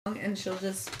and she'll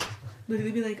just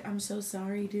literally be like, "I'm so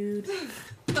sorry, dude."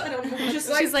 I don't know.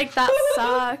 She's like, that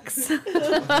sucks.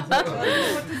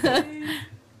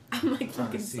 I'm like,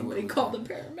 fucking somebody call the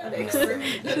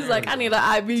paramedics. She's like, I need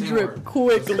an IV drip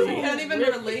quickly. I can't even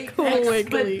relate.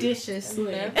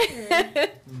 Expeditiously.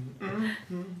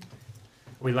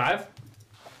 We live?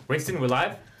 Winston, we're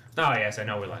live? Oh, yes, I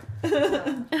know we're live.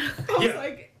 I was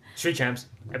like, Street Champs,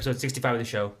 episode 65 of the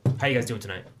show. How you guys doing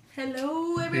tonight?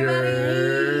 hello,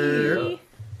 everybody.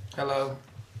 Hello.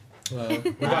 We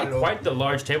got quite the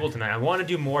large table tonight. I want to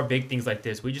do more big things like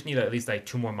this. We just need at least like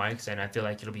 2 more mics, and I feel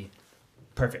like it'll be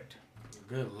perfect.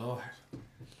 Good lord.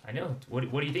 I know. What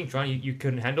do you think, John? You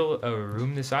couldn't handle a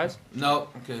room this size?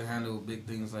 Nope, I can't handle big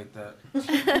things like that.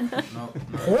 Nope.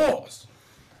 Horse.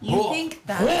 You think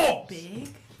that's big?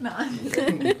 No.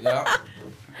 Yeah.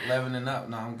 11 and up.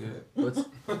 No, I'm good.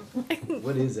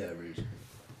 What is average?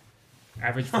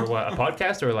 Average for what? A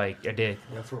podcast or like a day?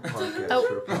 Yeah, for a podcast. Oh.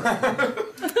 For a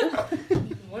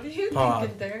podcast. What are you Pod.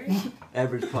 thinking there?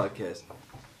 Average podcast.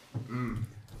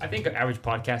 I think an average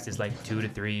podcast is like 2 to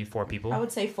 3, 4 people. I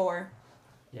would say 4.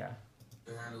 Yeah.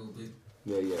 Can handle big.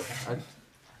 Yeah.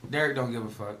 Derek don't give a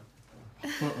fuck.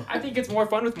 I think it's more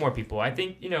fun with more people. I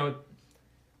think,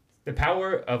 the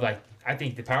power of I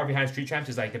think the power behind Street Champs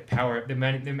is like the power,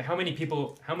 how many new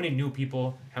people, how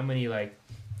many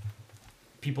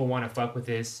people want to fuck with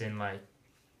this, and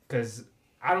because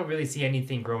I don't really see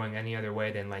anything growing any other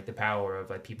way than the power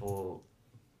of people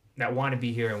that want to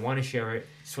be here and want to share it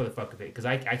just for the fuck of it. Because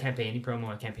I can't pay any promo,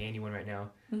 I can't pay anyone right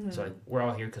now. Mm-hmm. So we're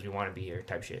all here because we want to be here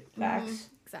type shit. Facts.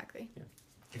 Exactly.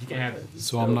 If you can have it.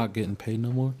 So I'm not getting paid no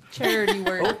more? Charity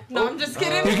work. No, I'm just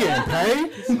kidding. You getting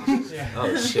paid? Yeah.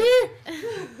 Oh shit.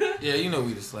 Yeah, you know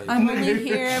we the slaves. I'm only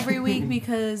here every week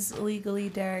because legally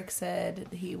Derek said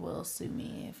he will sue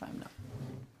me if I'm not.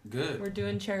 Good. We're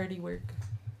doing charity work.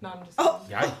 No, I'm just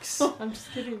Yikes. I'm just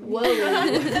kidding. Whoa.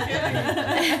 No,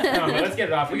 but let's get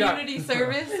it off. We got. Community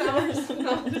service hours.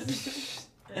 No, I'm just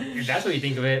If that's what you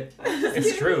think of it,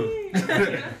 it's true.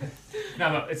 No,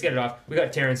 but let's get it off. We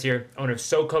got Terrence here, owner of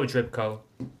SoCo Drip Co.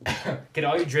 Get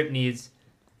all your drip needs.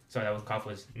 Sorry, that cough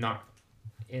was not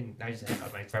in. I just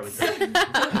had my throat was dry.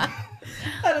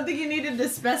 I don't think you needed to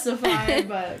specify,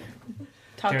 but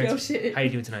talk your Terrence, shit. how you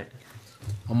doing tonight?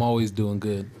 I'm always doing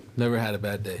good. Never had a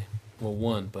bad day. Well,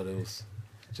 one, but it was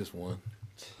just one.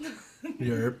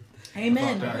 Yerp.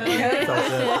 Amen. Felt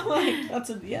that. That's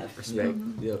a yeah. Respect.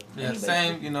 Yep. Yeah,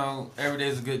 same, every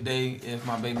day's a good day if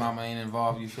my baby mama ain't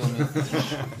involved, you feel me?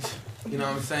 You know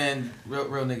what I'm saying? Real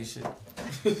nigga shit.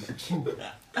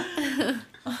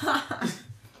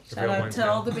 Shout out to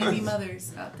all the baby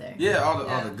mothers out there. Yeah, all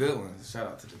the good ones. Shout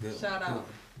out to the good ones. Shout out.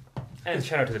 And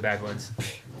shout out to the bad ones.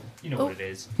 You know what it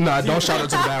is. Nah, don't shout out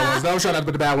to the bad ones. Don't shout out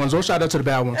to the bad ones. Don't shout out to the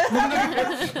bad ones.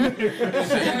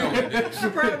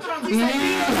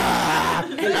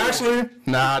 Actually,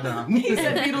 nah. He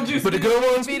said Beetlejuice. But the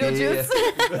good ones?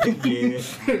 Beetlejuice. He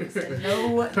said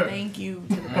no thank you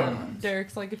to the bad ones.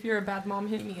 Derek's like, if you're a bad mom,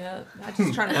 hit me up. I'm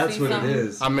just trying to That's see what something. it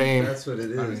is. I mean, That's what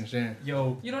it is.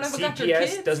 Yo, You don't ever got your CPS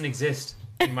kids? doesn't exist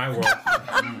in my world.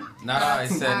 Not I,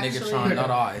 said Actually- Niggatron,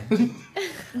 not I.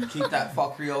 Keep that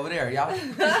fuckery over there, y'all.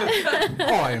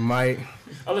 oh, mate.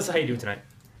 Alyssa, how you doing tonight?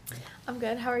 I'm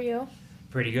good. How are you?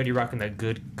 Pretty good. You're rocking the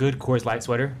good Coors Light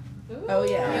sweater. Oh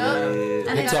yeah. Yup.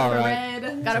 And It's got all the right.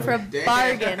 red. Got it for a Damn.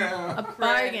 bargain. A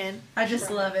bargain. I just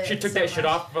love it. She took so that shit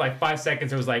much. off for 5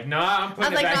 seconds. It was like, nah, I'm I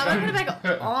putting was it like, no, back I'm on. gonna put it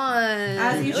back on.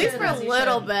 As you At least should, for a as you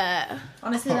little should. bit.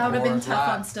 Honestly, that would have been Or tough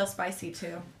black. on Still Spicy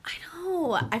too. I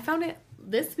know. I found it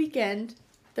this weekend.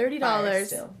 Fire $30.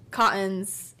 still.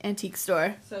 Cotton's antique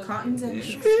store. So Cottons and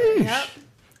Yep.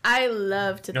 I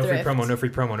love to No thrift. free promo, no free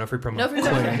promo, no free promo. No free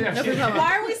promo. No free promo.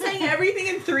 Why are we saying everything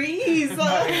in threes?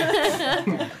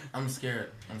 I'm scared.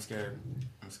 I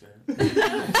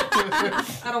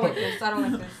don't like this. I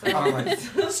don't like this. I don't like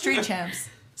this. Street champs.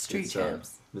 Street It's,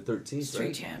 champs. The 13th. Street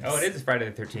Right? champs. Oh, it is Friday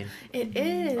the 13th. It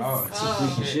is. Oh, Some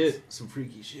freaky shit. Some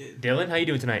freaky shit. Dylan, how you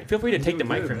doing tonight? Feel free to take the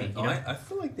mic from me. You know? I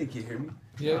feel like they can hear me.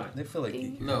 Yeah. They feel like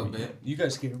they can. No, man. You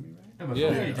guys can hear me, right?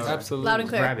 Yeah, absolutely. Loud and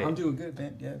clear. Grab it. I'm doing good,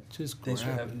 man. Yeah. Just Thanks for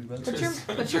grab having me, brother.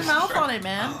 Put your mouth on it,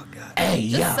 man. Oh, God. Hey,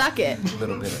 Just suck it. A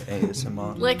little bit of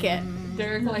ASMR. Lick it.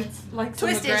 Derek likes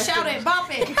Twist it, shout it, bop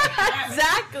it.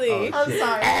 Exactly. Oh, I'm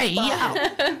sorry. Hey,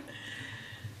 yeah.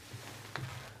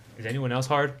 Is anyone else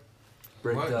hard?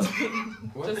 Break What? up.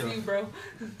 What Just the- you, bro.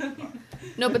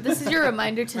 No, but this is your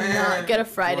reminder to not get a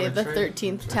Friday Wanna the trade?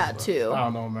 13th tattoo. I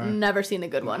don't know, man. Never seen a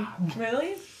good one.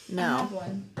 Really? I No. have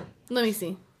one. Let me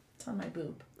see. It's on my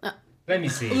boob. Let me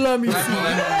see. Let me see.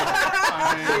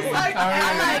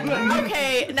 I'm like,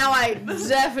 okay, now I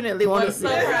definitely want to see So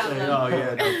it. proud though. Oh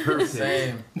yeah, no, perfect.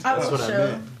 Same. I That's will what I show.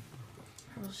 meant.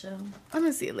 I will show. I'm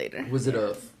gonna see it later. Was it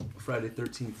a Friday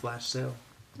 13th flash sale?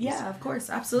 Yeah, of course,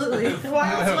 absolutely.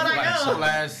 Why else would I go?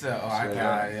 Flash sale. Oh, I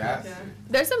got it. Yeah. Yeah.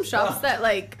 There's some shops that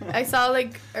like I saw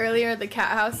like earlier at the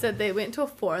Cat House that they went till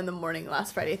 4 in the morning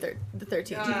last Friday the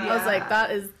 13th. I was like,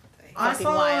 that is I fucking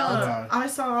saw. wild. I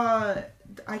saw.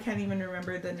 I can't even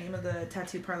remember the name of the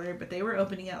tattoo parlor, but they were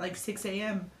opening at like 6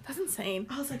 a.m. That's insane.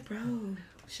 I was like, bro,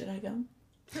 should I go?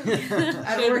 I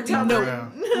I worked out.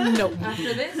 Nope.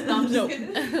 After this, no, I'm just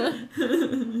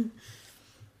kidding.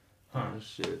 Huh. Oh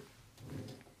shit.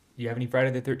 You have any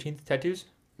Friday the 13th tattoos?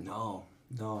 No,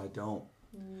 I don't.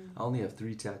 I only have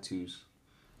 3 tattoos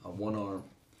on one arm.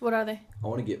 What are they? I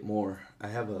want to get more.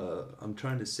 I'm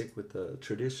trying to stick with the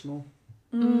traditional.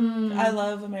 I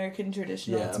love American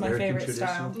traditional. Yeah, it's my American favorite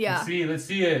traditional. style. Yeah. Let's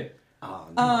see it. Oh,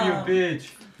 Be a Um, bitch.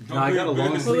 no, I got a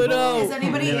long Pull sleeve. it out. Does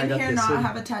anybody And then I in got here this not hoodie.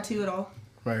 have a tattoo at all?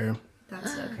 Right here.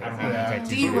 That's so I don't crazy. have Yeah. any tattoos.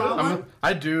 Do you want I'm- one?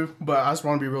 I do, but I just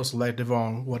want to be real selective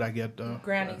on what I get though.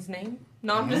 Granny's name?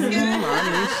 No, I'm just kidding.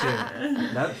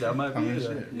 That might be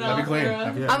Shit. No, That'd be clean. for real.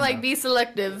 That'd be- I'm like, be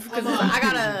selective because I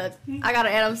got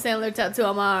an Adam Sandler tattoo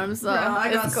on my arm, so Bro,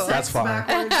 I got it's cool. That's sex fine.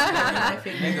 backwards on my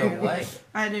finger. Nigga, what?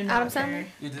 I do Adam not Sandler? care.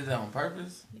 You did that on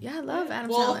purpose? Yeah, I love Adam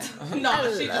Well, Sandler.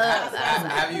 no, she just asked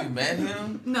that. Have you met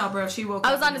him? No, bro, she woke I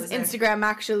up. was on and his there. Instagram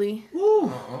actually.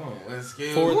 Oh,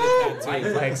 excuse For me. the light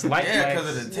flex, light Yeah, flex. because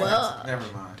of the text. Well.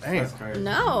 Never mind. Damn. That's crazy.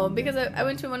 No, because I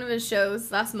went to one of his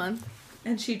shows last month.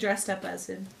 And she dressed up as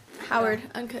him. Howard,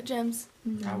 Uncut Gems.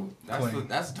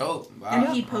 That's dope. Wow. And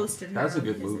he posted her. That's a on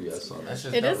good his movie. I Instagram. saw that. That's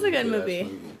just It is dope. a good Good-ass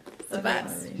movie. It's the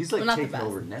best. He's like Well, not the taking best.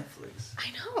 over Netflix.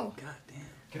 I know. God damn.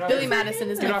 Get off Billy her- Madison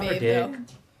is Get my off her fave dick. though.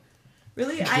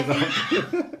 Really? I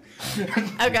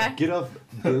think Okay. Get off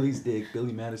Billy's dick,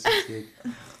 Billy Madison's dick.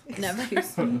 Never.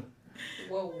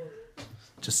 Whoa.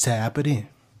 Just tap it in.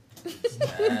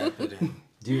 Happening.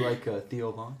 Do you like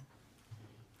Theo Vaughn?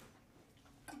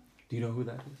 Do you know who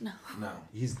that is? No.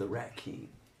 He's the Rat King.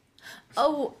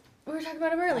 Oh, we were talking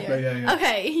about him earlier. Yeah.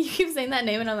 Okay, you keep saying that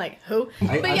name and I'm like, who?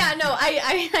 I- But yeah, no,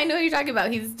 I know who you're talking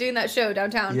about. He's doing that show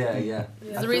downtown. Yeah.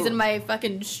 It's the reason my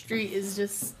fucking street is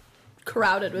just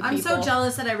crowded with I'm people. so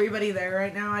jealous at everybody there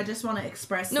right now. I just want to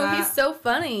express No, that. he's so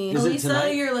funny. Is it Elisa,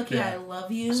 tonight? you're lucky Yeah. I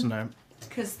love you. Tonight.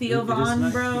 Because Theo It is Vaughn,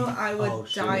 tonight? bro, I would Oh,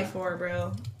 shit. die for,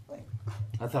 bro.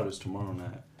 I thought it was tomorrow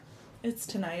night. It's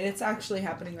tonight. It's actually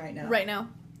happening right now. Right now,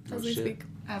 Oh, as we shit. speak.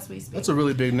 As we speak. That's a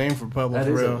really big name for Pablo That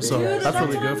for is a real. big- So Dude, that's that's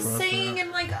really what good I'm for us. saying,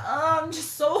 and like, I'm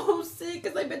just so sick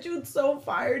because I bet you it's so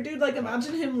fire, dude. Like,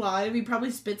 imagine him live. He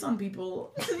probably spits on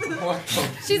people.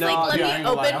 She's No, like, let yeah, I me ain't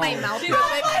gonna lie, open my I don't- mouth real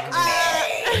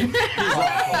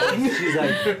quick. She's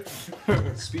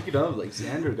like, speaking of, like,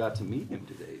 Xander got to meet him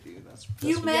today, dude. That's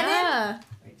You met him? Yeah.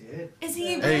 I did. Is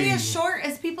he Yeah. really Hey. as short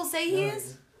as people say he No,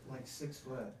 is? Like 6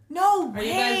 foot. No Are way.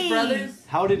 you guys brothers?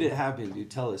 How did it happen,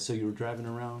 dude? Tell us. So you were driving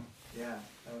around Yeah.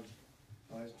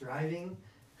 I was driving.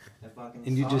 I fucking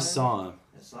and you just him. saw him.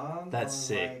 I saw him. That's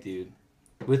going, sick, like, dude.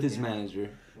 With his Yeah. manager.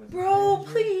 with his Bro,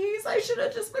 manager. please. I should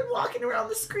have just been walking around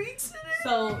the streets today.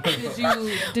 So,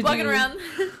 did Walking you, around.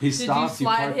 He Did you stopped.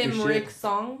 slide parked your him shit. Rick's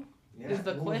song? Yeah. is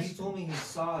the well, question. He told me he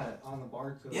saw it on the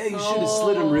barcode. Yeah, you should have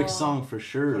slid him Rick's Oh. song for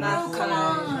sure. That's Oh, come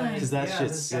on. Because that yeah,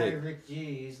 shit's this sick. guy Rick G,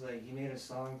 he's like, he made a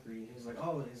song for you. He was like,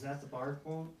 oh, is that the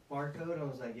barcode? I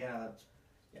was like, yeah.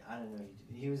 I don't know.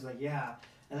 He was like, yeah.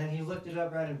 And then he looked it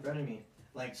up right in front of me.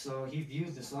 Like, so he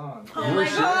viewed the song. Oh Real my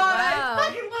shit. god. Wow. I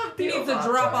fucking love He Theo needs to Vaughn.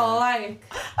 drop a like.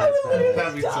 I would That's literally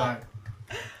That'd be die.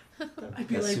 tight. I'd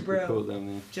be That's like, super bro, cool down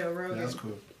there. Joe Rogan. That's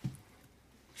cool.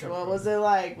 What was it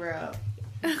like, bro?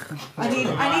 I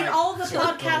need all the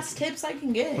podcast tips I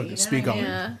can get. Fucking You know speak what I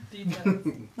on mean? it.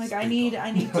 Yeah. Like I need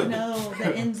to know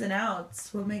the ins and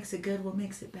outs. What makes it good? What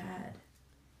makes it bad?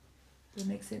 What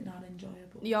makes it not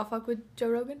enjoyable? Y'all fuck with Joe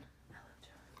Rogan?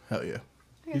 Hell yeah.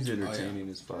 He's entertaining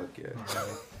as fuck, yeah.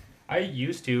 I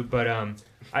used to, but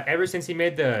ever since he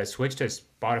made the switch to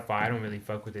Spotify, I don't really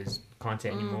fuck with his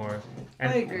content anymore.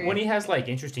 And I agree. when he has like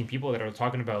interesting people that are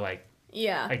talking about like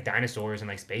Yeah. dinosaurs and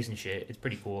like space and shit, it's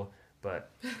pretty cool.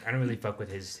 But I don't really fuck with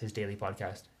his daily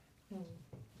podcast.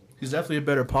 He's definitely a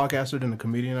better podcaster than a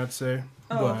comedian, I'd say.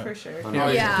 Oh, But- for sure.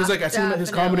 Yeah, Because like I seen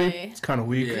his comedy, definitely. it's kind of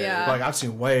weak. Yeah. Like I've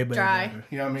seen way better. Dry. than that.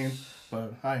 You know what I mean?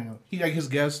 But I don't know. He like his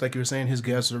guests, like you were saying, his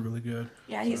guests are really good.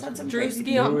 Yeah, he's had some crazy.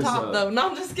 Drewski on was, top though. No,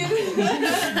 I'm just kidding.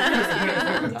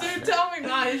 Dude, tell me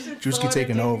not. It's just Drewski so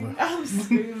taking entertaining. over. I'm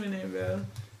screaming it, bro.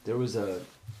 There was a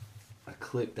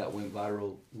clip that went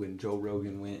viral when Joe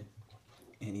Rogan went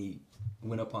and he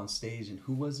went up on stage and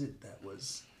who was it that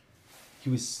was he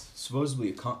was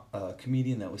supposedly a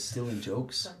comedian that was stealing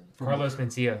jokes. Carlos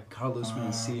Mencia. Carlos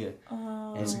Mencia.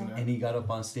 And he got up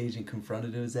on stage and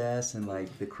confronted his ass, and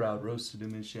like the crowd roasted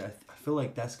him and shit. I feel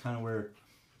like that's kind of where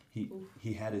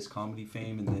he had his comedy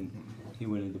fame, and then he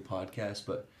went into podcast.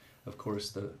 But of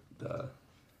course the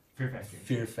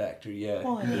Fear Factor, yeah.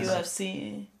 Oh, in the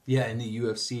UFC. Yeah, in the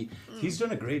UFC. He's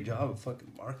done a great job of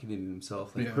fucking marketing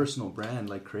himself, like personal brand,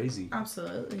 like crazy.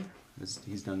 Absolutely.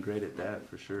 He's done great at that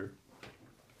for sure.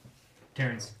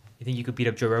 Terrence, you think you could beat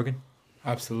up Joe Rogan?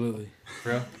 Absolutely.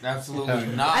 Bro? Absolutely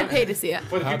not. I'd pay to see it.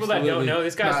 For the people that don't know,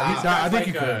 this guy's, I think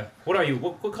you could. What are you?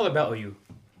 What color belt are you?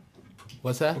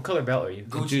 What's that? What color belt are you?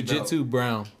 Jiu-Jitsu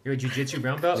brown. You're a jiu-jitsu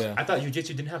brown belt? Yeah. I thought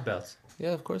jiu-jitsu didn't have belts. Yeah,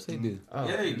 of course they do. Oh.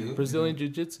 Yeah, they do. Brazilian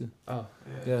Jiu-Jitsu. Oh.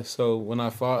 Yeah, so when I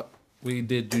fought, we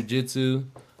did Jiu-Jitsu,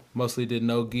 mostly did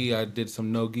no-gi. I did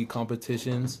some no-gi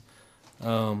competitions.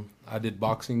 I did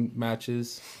boxing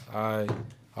matches. I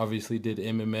obviously did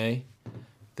MMA.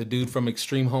 The dude from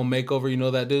Extreme Home Makeover, you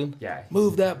know that dude? Yeah.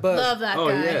 Move that butt. Love that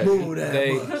guy. Yeah. Move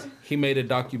that butt. He made a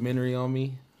documentary on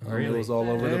me. It was all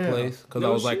over the place because I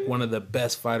was like one of the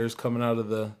best fighters coming out of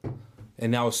the,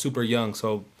 and I was super young.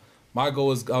 So my goal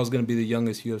was I was gonna be the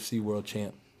youngest UFC world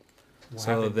champ. What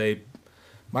So happened?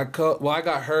 I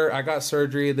got hurt. I got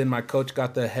surgery. Then my coach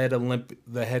got the head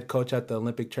coach at the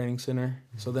Olympic Training Center.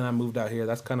 So then I moved out here.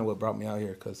 That's kind of what brought me out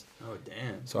here. Oh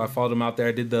damn. So I followed him out there.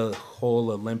 I did the whole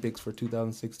Olympics for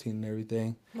 2016 and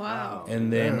everything. Wow.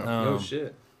 And then no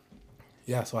shit.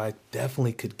 yeah, so I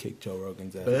definitely could kick Joe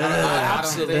Rogan's ass.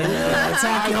 Absolutely.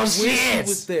 I wish he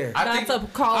was there. That's a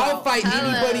call. I'll fight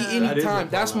anybody That is a anytime.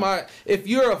 That's call-out. my. If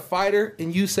you're a fighter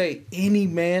and you say any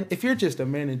man, if you're just a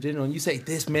man in general, and you say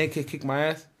this man could kick my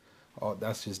ass, oh,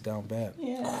 that's just down bad.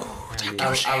 Yeah.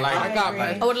 I like I got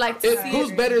I would like to see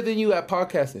Who's it. better than you at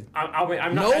podcasting?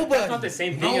 I'm not. Nobody. That's not the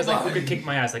same thing as like who could kick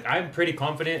my ass. Like I'm pretty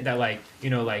confident that like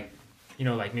maybe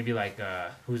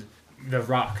who's The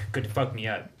Rock could fuck me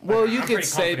up. Well, Like, you I'm could pretty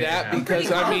say confident that in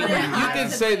because I mean, you confident. can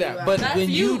say that, but That's when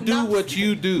you you, do not- what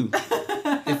you do,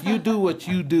 if you do what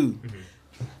you do,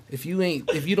 if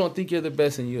you don't think you're the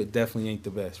best, then you definitely ain't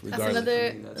the best, That's regardless.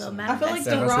 another That's little I feel like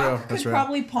manifesto. The that's real. Rock That's could real.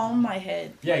 probably palm my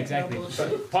head. Yeah, exactly. No But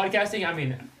bullshit. podcasting, I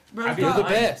mean, Bro's I'd be got the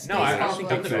lying. best. No, I don't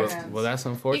think I'm the best. Well, that's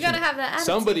You unfortunate. gotta have that attitude.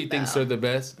 Somebody thinks though. they're the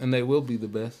best, and they will be the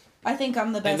best. I think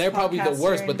I'm the best. And they're probably the podcaster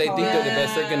worst, in but they think they're the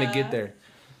best. They're gonna Colorado. get there.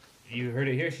 You heard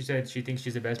it here. She said she thinks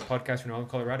she's the best podcaster in all of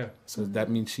Colorado. So that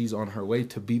means she's on her way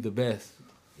to be the best.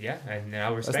 Yeah, and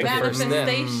I'll That's respect the it. first step.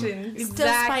 Manifestation. Still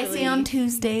spicy on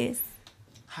Tuesdays.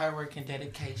 hard work and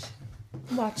dedication.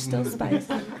 Watch Still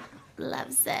Spicy.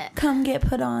 Loves it. Come get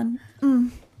put on.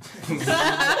 Lord Jesus.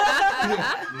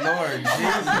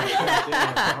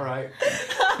 All right.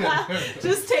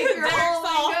 Just take your ass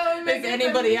off. Is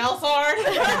anybody else hard?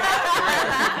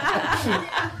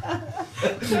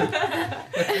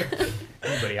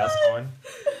 Anybody else on?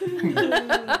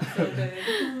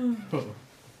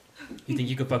 You think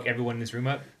you could fuck everyone in this room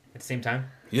up at the same time?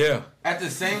 Yeah. At the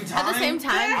same time? At the same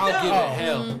time, I'll give it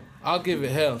hell. I'll give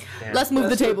it hell. Damn. let's move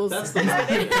the tables.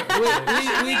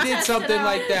 we did something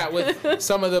like that with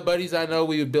some of the buddies I know.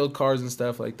 We would build cars and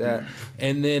stuff like that.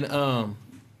 And then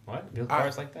What? Build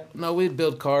cars like that? no, we'd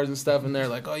build cars and stuff, and they're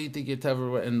like, "Oh, you think you're tough?" or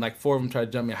what? And like 4 of them tried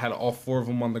to jump me. I had all 4 of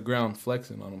them on the ground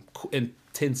flexing on them in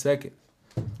 10 seconds.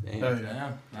 Damn. Oh, yeah.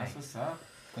 Damn, that's what's up.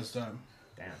 That's time.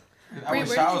 Damn. I Wait, wish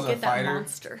where I did was you a get that fighter.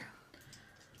 monster?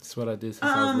 That's what I did since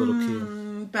I was a little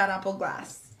kid. Bad apple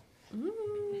glass.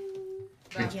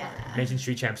 Yeah. Mention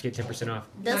Street Champs, get 10% off.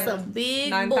 That's a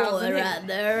big 9,000 boy right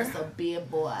there. That's a big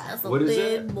boy. That's a What is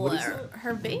big that? boy. What is that?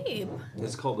 Her babe.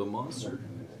 It's called a monster.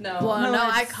 No. Well, No, no,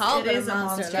 I it's- called it it is a a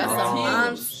monster. monster. That's It's a huge.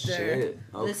 monster. Shit.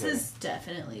 Okay. This is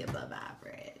definitely above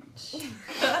average.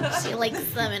 She likes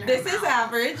them in her This is mouth.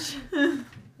 average.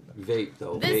 Vape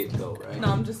though. This- Vape though, right? No,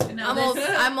 I'm just kidding.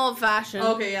 I'm old fashioned.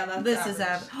 Okay, yeah, that's This average. is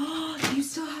average. Oh, you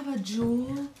still have a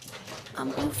jewel?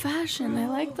 I'm old fashioned. I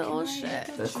like the old shit.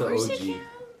 That's the OG.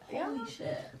 Holy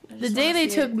shit. The day they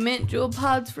took mint jewel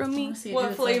pods from me,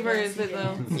 What flavor is it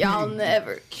though? y'all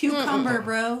never. Cucumber,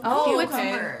 bro. Oh, it's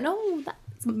Cucumber. no,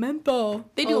 that's menthol.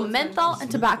 They do Oh, it's menthol and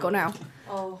tobacco now.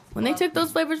 Oh. When they took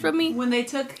those flavors from me, When they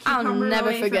took I'll cucumber never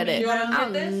away forget from it. you, wanna get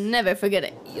I'll this? never forget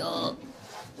it. Yo.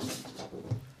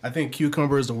 I think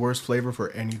cucumber is the worst flavor for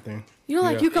anything. You don't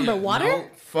like cucumber water? No.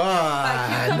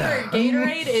 Fine. Cucumber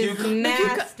Gatorade is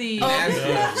nasty. Speak on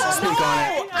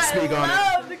it. Speak on it.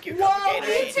 love the cucumber Whoa, me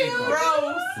Gatorade. too.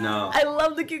 Gross. No. I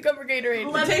love the cucumber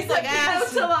Gatorade. It tastes like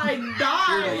ass. Till I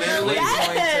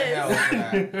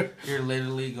You're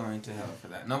literally going to hell for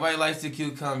that. Nobody likes the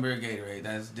cucumber Gatorade.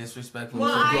 That's disrespectful.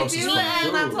 Well, I gross do, as fuck.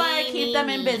 and that's why I keep them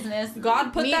in business.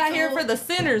 God put Me that too. here for the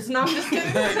sinners. No, I'm just kidding.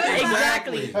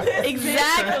 Exactly.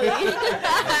 Exactly.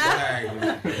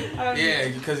 Yeah,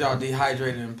 because y'all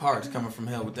dehydrated in parts coming from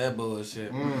hell with that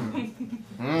bullshit. Need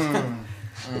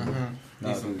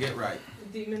some get right.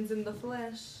 Demons in the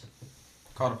flesh.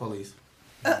 Call the police.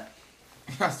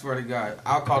 I swear to God,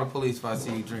 I'll call the police if I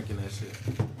see you drinking that shit.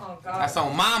 Oh God. That's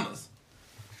on mamas.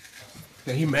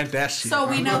 Yeah, he meant that shit. So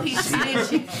we know he's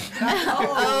snitching.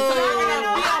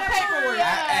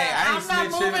 I ain't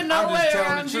snitching. I'm just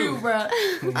telling the truth.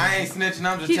 I ain't snitching.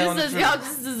 I'm just He telling just the says y'all truth.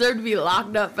 just deserve to be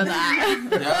locked up for that.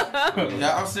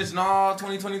 Yeah, I'm snitching all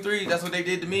 2023. That's what they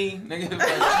did to me, nigga.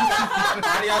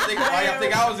 Why y'all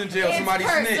think I was in jail? Somebody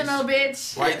snitched. Personal,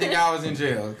 bitch. Why you think I was in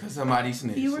jail? Because somebody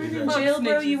snitched. You were in Exactly. jail,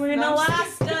 bro. You were in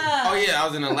Alaska. Oh yeah, I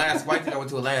was in Alaska. Why you think I went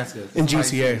to Alaska? In Somebody GTA.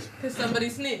 snitched. Because somebody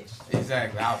snitched.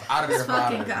 Exactly. I was out of there This for out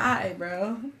fucking of there. guy,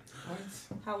 bro.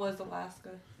 How was Alaska?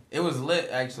 It was lit,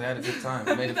 actually. I had a good time.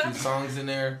 I made a few songs in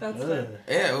there. That's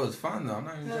Yeah, it was fun, though. I'm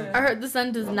not even joking. I heard the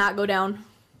sun does not go down.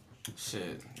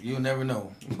 Shit, you'll never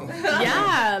know.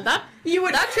 Yeah,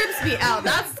 that trips me out.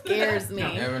 That scares me.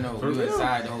 Never know. We were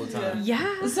inside the whole time.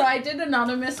 Yeah. So I did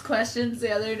anonymous questions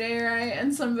the other day, right?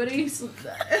 And somebody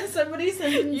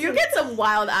sent You get some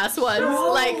wild ass ones,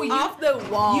 No, like you- off the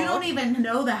wall. You don't even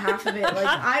know the half of it. Like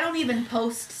I don't even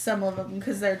post some of them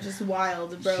because they're just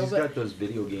wild, bro. She's But got those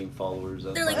video game followers.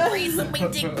 They're like, please, let me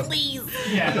dig, please.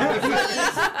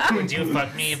 Yeah. Would you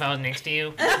fuck me if I was next to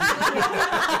you?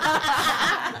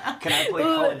 Can I play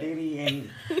Call of Duty and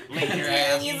Lick your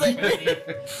ass. He's like,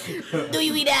 do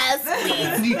you eat ass,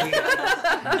 please?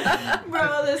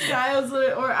 bro, this guy was,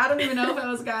 or I don't even know if it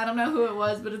was a guy. I don't know who it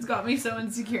was, but it's got me so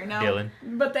insecure now. Dylan.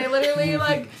 But they literally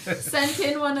like sent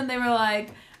in one and they were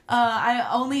like, I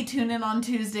only tune in on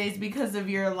Tuesdays because of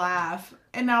your laugh.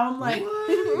 And now I'm like,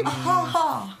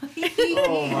 Oh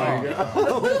my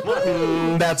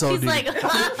god. That's all. She's like,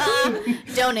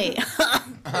 donate.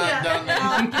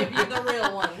 I'll give you the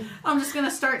real one. I'm just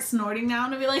gonna start snorting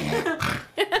now and be like,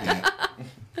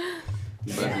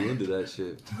 You might be into that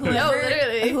shit. No,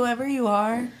 literally. whoever you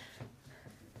are,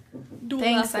 Do a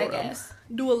thanks, laugh I for 'em. guess.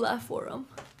 Do a laugh for him.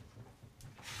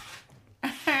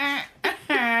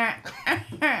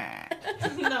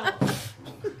 No.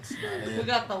 We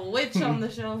got the witch on the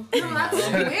show. That's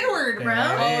Squidward, bro.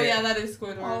 Oh yeah, that is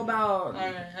Squidward. All about.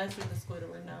 Alright, I see the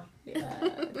Squidward now. Yeah,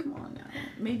 come on now.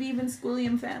 Maybe even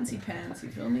Squilliam Fancy Pants, you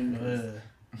feel me?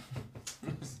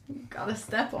 Gotta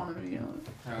step on him, you know.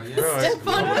 Hell yeah. Bro, Step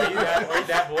on were you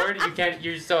that bored? You can't.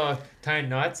 You're still tying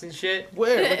knots and shit.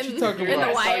 Where? What you talking In the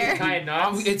about? wire. Tying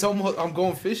knots. It's almost. I'm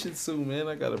going fishing soon, man.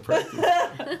 I gotta practice.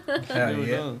 Hell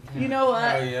yeah. You know what?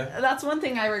 Hell yeah. That's one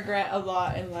thing I regret a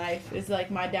lot in life is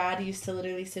like my dad used to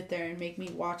literally sit there and make me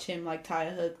watch him like tie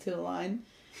a hook to a line.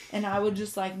 And I would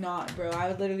just like not, bro. I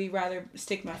would literally rather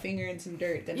stick my finger in some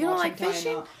dirt than You don't watch like him tie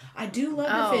fishing? a knot. I do love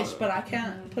Oh. to fish, but I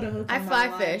can't put a hook I on fly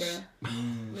my line, fish. bro.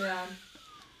 Yeah.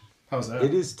 How's that?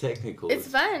 It is technical. It's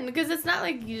fun because it's not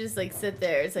like you just like sit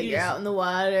there. It's like You you're just- out in the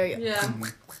water. Yeah.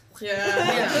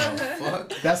 Yeah.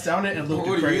 Fuck. That sounded a little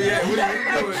What bit are you? crazy. Yeah, what are you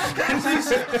doing?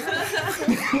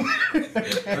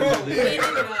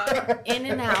 In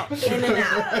and out. That's a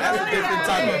different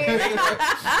type of bait.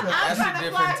 That's a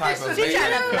different type of She's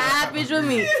trying to bait. fly fish with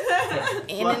me.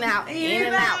 In and out. In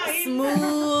and out.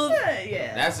 Smooth.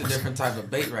 Yeah. That's a different type of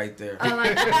bait right there. I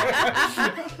like it.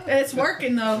 It's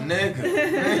working though. Nigga.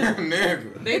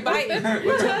 Nigga. They biting.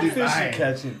 Fish you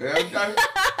catching.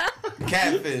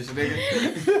 Catfish, nigga.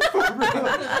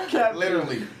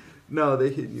 Literally. No, they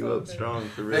hitting you up strong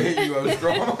for They real. hit you up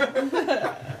strong.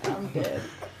 I'm dead.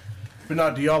 But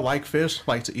no, do y'all like fish?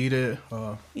 Like to eat it?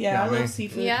 Yeah, I I mean- love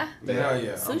seafood. Yeah. Hell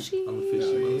yeah. Sushi. I'm a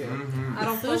fishy. Mm-hmm. I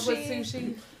don't fuck with Sushi.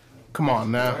 sushi. Come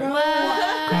on now.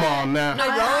 What? Come on now. No I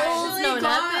rolls, actually no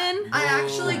got- nothing. I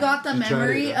actually got the You tried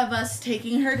memory it. of us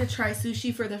taking her to try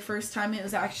sushi for the first time. It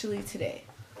was actually today.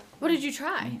 What did you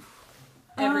try?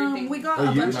 Everything. We got Oh,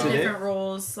 a you bunch of today? different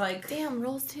rolls. Like, Damn,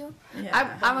 rolls too.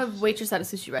 yeah. I'm a waitress at a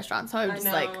sushi restaurant, so I'm I just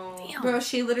know. like, damn. Bro,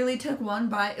 she literally took one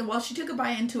bite. Well, she took a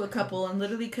bite into a couple and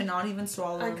literally could not even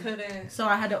swallow. I them. couldn't. So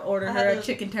I had to order I her had a to-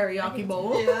 chicken teriyaki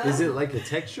bowl. Yeah. Is it like a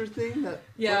texture thing that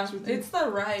Yeah, fucks with you? it's the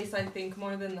rice, I think,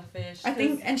 more than the fish. I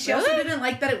think, 'cause- and she also didn't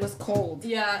like that it was cold.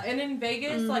 Yeah, and in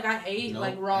Vegas, like, I ate, Nope,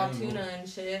 like, raw I ain't tuna and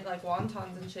shit, like,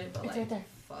 wontons and shit, but, It's like, right there.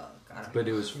 fuck, I don't But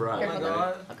it was fried. Oh my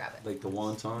god. I'll grab it. Like the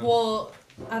wonton. Well,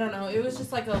 I don't know. It was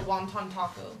just like a wonton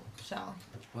taco shell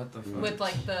What the fuck? with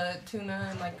like the tuna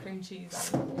and like cream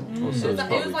cheese. I don't know. Also, It it's was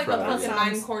probably like a fried. fucking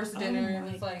Sounds- 9-course dinner. oh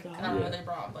It was my like God. I don't know. Yeah. They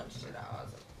brought a bunch of shit out. I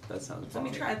was like, That sounds. let me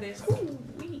bomb. try this.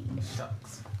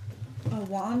 Shucks. A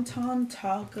wonton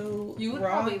taco. You would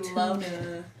raw probably love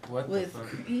tuna What the with fuck?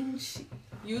 cream cheese.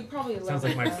 You would probably love Sounds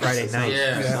like it. my Friday night.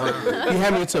 Yeah. He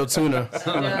had me until tuna.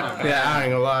 Yeah. Yeah, I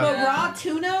ain't gonna lie. But raw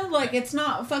tuna, like it's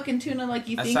not fucking tuna like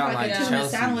you That think, sound like a like tuna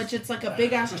Chelsea's. sandwich. It's like a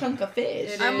big ass chunk of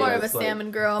fish. It I'm more of a It's like-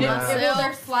 salmon girl Yeah, myself.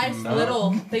 they're sliced No.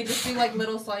 little. They just do like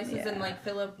little slices Yeah. and like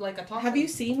fill up like a taco. Have you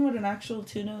seen what an actual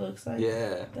tuna looks like?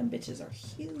 Yeah. Them bitches are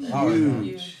huge. Oh, yeah.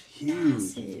 Huge. Huge.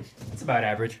 Massive. It's about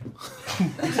average.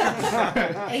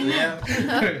 Amen.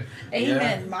 Yeah.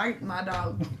 Amen. My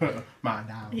dog. My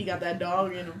dog. He got that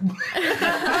dog in him. He got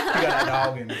that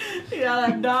dog in it. He got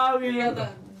that dog in You got him.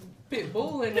 the pit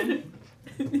bull in them.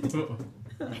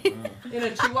 In a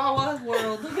Chihuahua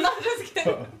world. No, just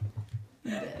kidding.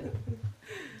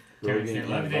 Terrence,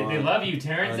 they love you,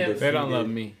 Terrence. They don't love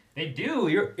me. They do.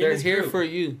 You're in They're this here group. for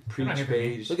you. I'm not Preach here for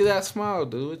you. page. Look at that smile,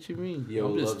 dude. What you mean? Yo,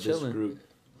 I'm just love this chilling. group.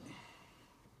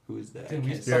 Who is that? Dude,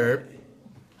 we Can't Yerp.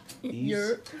 say.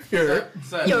 You're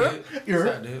What's up, You're- dude? you're-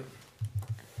 What's up, dude?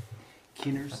 I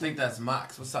Keeners. think that's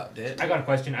Mox. What's up, dude? I got a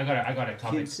question. I got a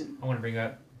topic Gibson. I want to bring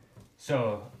up.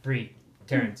 So, Bree,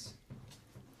 Terrence,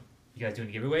 you guys doing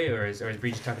a giveaway, or is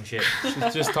Bree just talking shit?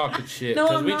 She's just talking shit. No,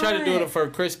 Because I'm we tried to do not. it for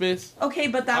Christmas. okay,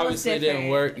 but that Obviously, it was different.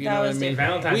 didn't work. You That know what I was mean?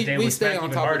 different. Valentine's Day We was stay smacked on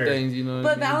even top harder. of things, you know what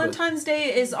But I mean? Valentine's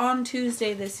Day is on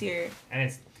Tuesday this year, And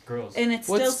it's girls. and it's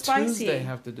What's still spicy. Tuesday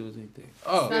have to do with anything?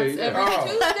 Oh, That's every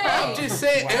I'm Tuesday. just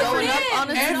saying, Growing up on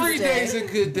a every Tuesday. day's a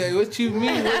good day. What you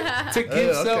mean? To give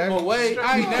okay. something away,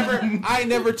 I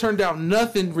never turned down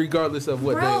nothing, regardless of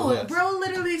what day it was. Bro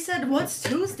literally said, "What's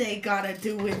Tuesday gotta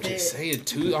do with Just it?" saying,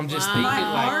 too. I'm just Wow. thinking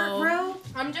My like. heart, bro.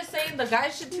 I'm just saying the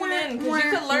guys should tune in because you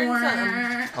could learn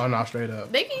something. Oh, no, straight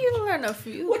up. They can even learn a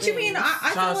few. What you mean? I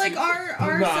feel Chauncey. like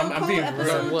our No, so I'm called being real.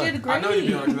 episode What? did great. I know you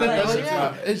be on But that. Oh, that's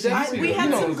yeah, exactly. we had You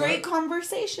know some what's great up.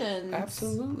 conversations.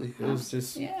 Absolutely. It was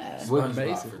just Yeah. What,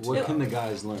 amazing. what can the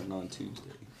guys learn on Tuesday?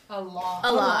 A lot.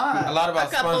 A lot. A lot A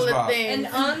about couple of SpongeBob. An things.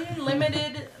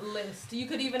 unlimited list. You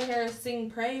could even hear us sing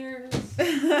prayers.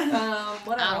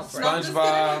 What else?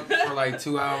 SpongeBob for like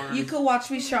 2 hours. You could watch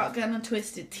me shotgun a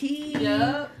twisted tea.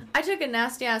 Yeah. I took a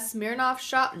nasty ass Smirnoff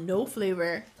shot, no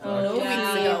flavor. No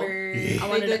Yeah. flavor. I I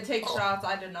wanted did to- take shots.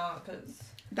 I did not because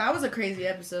That was a crazy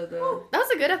episode though. That was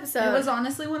a good episode. It was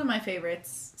honestly one of my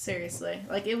favorites. Seriously,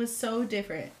 like it was so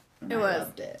different. and It I was.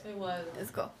 loved it. it was.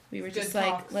 It's cool. We were Good just like,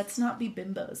 talks. let's not be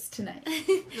bimbos tonight.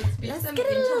 Let's be Let's some get a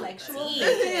little intellectual.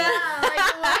 yeah, like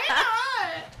why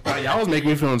not? Y'all was making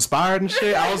me feel inspired and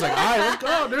shit. I was like, all right, let's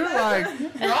go, dude. Like,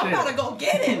 I'm about to go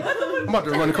get it. I'm about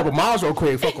to run a couple miles real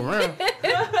quick. Fuck around.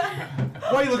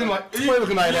 Why you looking like that,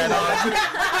 dog?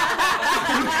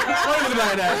 Why you looking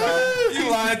like that, dog? You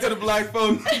lying to the black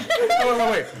folks.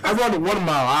 Wait. I run to 1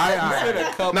 mile. All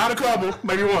right. Not a couple.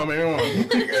 Maybe one.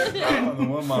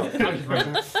 One month. I'm just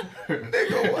running.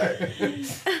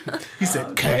 He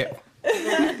said, cat. Why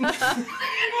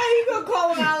you gonna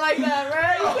call him out like that,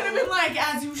 right? You could have been like,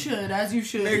 as you should.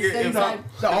 Nigga, Instead if he's I-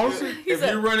 like, The honestly, If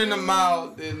you running a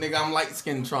mile, then nigga, I'm light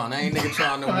skinned Tron. I ain't nigga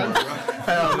Tron no more, bro.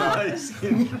 hell no.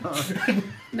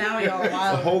 now y'all A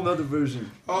wild. whole nother version.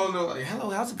 Oh no, like, hello,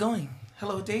 how's it going?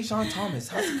 Hello, Dejan Thomas.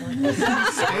 How's it going?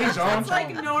 Stage on. It's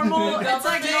like normal. It's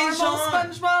like Hey, normal Sean.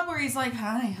 SpongeBob where he's like,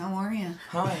 "Hi, how are you?"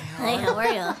 Hi. Hey, how are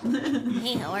you?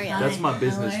 Hey, how are you? That's my Hi,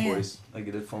 business how are you? voice. I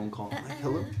get a phone call. I'm like,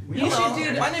 hello. You should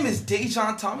do My name is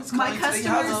Dejan Thomas. My Calling today.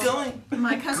 How's it customers- going?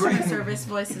 My customer service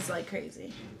voice is like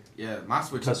crazy. Yeah, my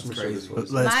switch Customer is crazy. service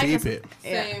voice. Let's My keep cus- it.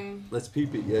 Same. Let's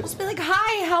peep it. Yes. Be like,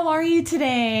 "Hi, how are you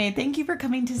today? Thank you for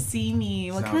coming to see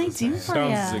me. What can I Sounds the do same. for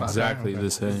Sounds you?" exactly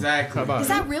the same. Exactly. How about Is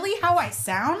that really how I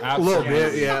sound? a little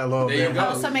bit? Yeah, a little There you bit. go.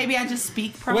 Oh, so maybe I just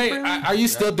speak properly. Wait, are you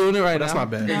still doing it right That's now? not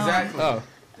bad. Exactly. Oh,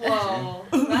 Whoa.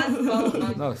 That's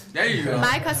so no. There you go.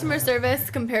 My customer service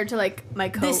compared to like my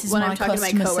This is when my I'm talking to my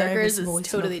customer coworkers service is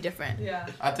voice, totally different. Yeah.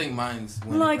 I think mine's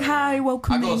winning Like, right "Hi, now.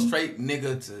 welcome I go in." straight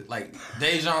nigga to like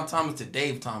Dejan Thomas to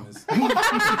Dave Thomas.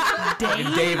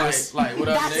 Dave? Davis. Like what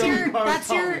up, That's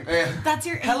nigga? your Yeah. that's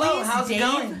your Hello, alias, how's it Dave?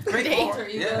 going? Great. Dave. There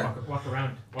you Yeah. Walk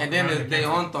around. Walk And then around the and de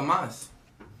cancel. on Tomás.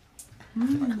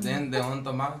 Then de on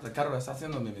Tomás. The carro está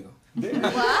haciendo mi amigo.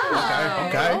 Wow.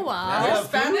 Okay. Oh wow. Your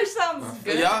Spanish sounds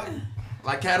good. Yeah.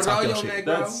 Like Talk Carvalho, your shit. negro.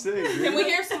 That's sick. Can we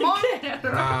hear some more?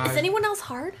 Is anyone else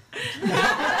hard?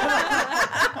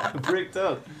 Bricked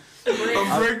up.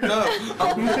 I'm bricked up.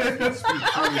 Okay,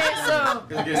 so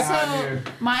Gonna get hot in here.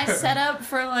 my setup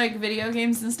for like video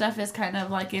games and stuff is kind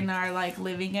of like in our like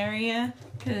living area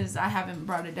because I haven't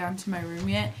brought it down to my room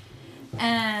yet.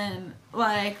 And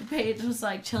like Paige was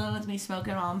like chilling with me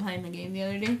smoking while I'm playing the game the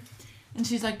other day. And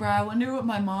she's like, bro, I wonder what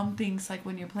my mom thinks like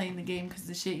when you're playing the game because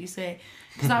the shit you say.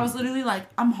 Because I was literally like,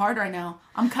 I'm hard right now.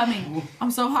 I'm coming.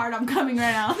 I'm so hard. I'm coming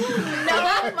right now.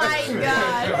 Oh my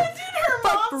god. Dude, her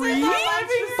mom said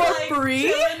that For free?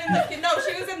 No,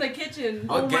 she was in the kitchen.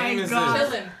 What game is this?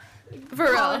 Chilling. For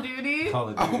Call of real. Duty. Call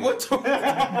of Duty. What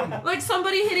the? Like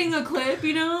somebody hitting a clip,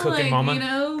 you know? Cooking like, mama. you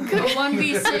know,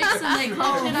 1v6 and they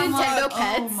clutch it. I'm Nintendo like,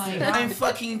 pets. oh my god. I'm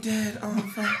fucking dead.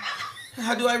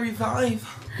 How do I revive?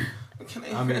 Can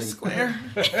I press square?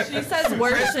 She says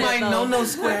worse Press shit, my though. no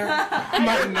square.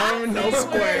 My no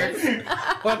square.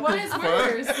 What is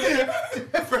worse?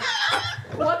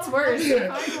 What's worse?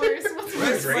 Define worse. What's Are you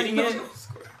worse? grading it?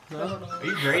 Are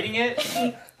you grading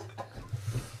it?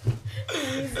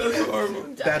 That's horrible.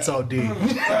 That's OD.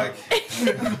 Fuck.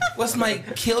 What's my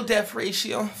kill death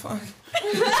ratio? Fuck.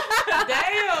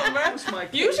 Damn, bro.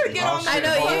 You should get on I that.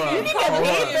 know you can get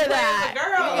paid for that.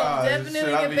 Girl.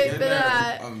 Definitely get paid for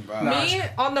that. Me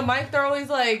on the mic, they're always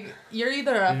like, "You're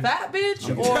either a fat bitch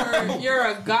or you're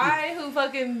a guy who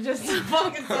fucking just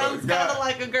fucking sounds kind of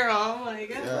like a girl." I'm like,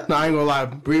 No, I ain't gonna lie.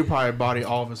 Bree probably body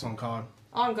all of us on COD.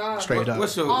 "On God." Straight up.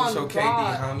 What's your On KD,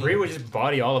 God. homie? Brie would just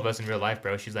body all of us in real life,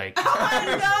 bro. She's like, Oh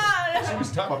my god. She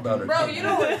was talking about her. Bro, you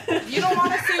don't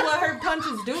want to see what her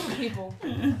punches do to people.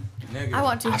 Nigga. I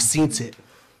want to. I've seen it.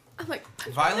 I'm like,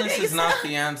 Violence is not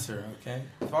the answer, okay?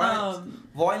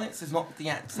 Violence is not the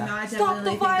answer. No, I Stop the definitely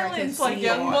think I violence, could like see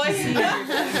young it.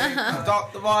 boy.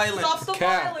 Stop the violence. Stop the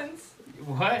Cat. violence.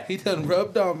 what? He done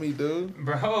rubbed on me, dude. Who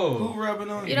Bro. rubbing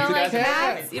on you you? don't Dude, like that's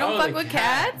cats? right. You don't Oh, fuck the with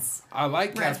cat. cats? I like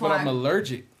Red cats, but I'm flag.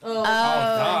 allergic. Oh, Oh,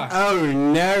 gosh. Oh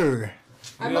no.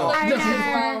 I'm Yeah. allergic as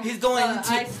well. He's going but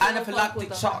I to still fuck with anaphylactic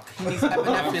them. shock. He's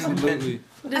epinephrine. Absolutely.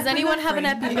 Does anyone have an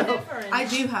EpiPen? Different. I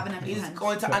do have an He's EpiPen.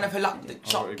 going to anaphylactic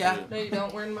shock, yeah. No, you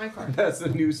don't. We're in my car. That's the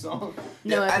new song.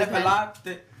 No EpiPen.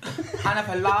 Anaphylactic.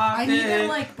 Anaphylactic. I need to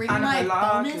like bring my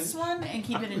Anaphylactic. bonus one and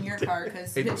keep it in your car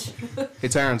because bitch. Hey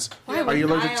Terrence, are you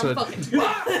allergic to?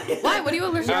 Why? What are you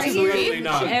allergic to? Absolutely Bree?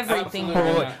 not. Everything. Hold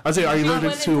on, wait. I was saying, are you I allergic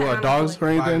went to into dogs or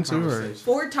animal anything too? Or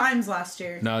 4 times last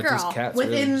year. No, Girl. just cats.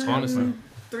 Within really, honestly.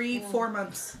 3-4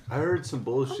 months. I heard some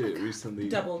bullshit recently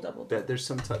Double. that there's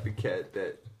some type of cat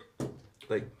that,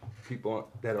 like, people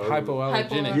that are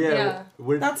Hypoallergenic. Yeah,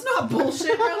 we're- That's not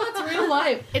bullshit, bro. That's real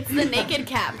life. It's the naked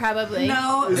cat, probably.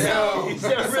 No. No. So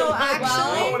I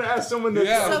actually, want to ask someone that.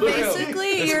 Yeah. so look, basically,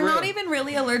 it's you're real. not even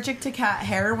really allergic to cat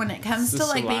hair. When it comes It's to the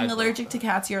like being saliva. allergic to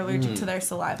cats, you're allergic to their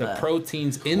saliva. The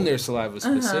proteins in their saliva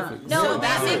specifically. No, So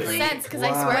that basically- makes sense because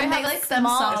I Wow. swear I When they have a lick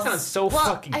small. themselves- That sounds so Well,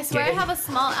 fucking I swear gay. I have a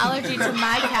small allergy to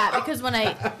my cat because when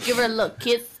I give her a little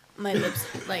kiss, my lips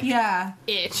like Yeah.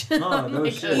 itch. Oh, no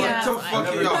shit. Yeah. What the fuck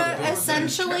are y'all But doing?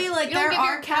 essentially, like You don't there give your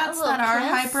are cat a cats little that are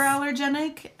kiss?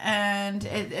 hyperallergenic, and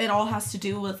it all has to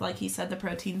do with, like he said, the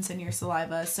proteins in your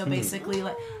saliva. So basically,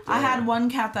 like I had one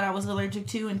cat that I was allergic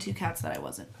to, and 2 cats that I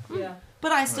wasn't. Yeah.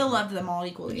 But I still loved them all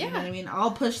equally. You know Yeah. what I mean? I'll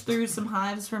push through some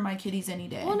hives for my kitties any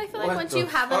day. Well, and I feel like What once the you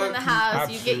have them in the fuck? house,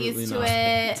 you get Absolutely used not. to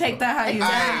it. Take that how you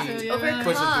Hey. want. Overcome.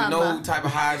 Pushing through no type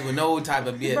of highs with no type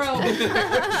of bitch.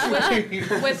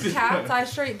 Bro, with cats, I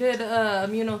straight did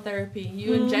immunotherapy.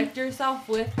 You inject yourself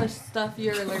with the stuff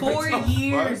you're allergic 4 to.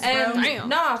 years, bro. And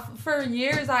nah, for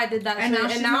years I did that And shit. now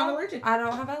she's and not now allergic. I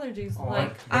don't have allergies.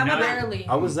 Like, I'm now a- barely.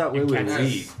 I was that way with That's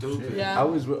weed. Stupid. Yeah. I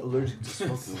was allergic to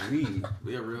smoking weed,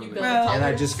 Be a real You nigga. build Bro. a and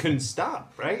I tolerance. just couldn't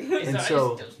stop, right? And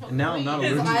so now I'm not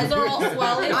His allergic. eyes are all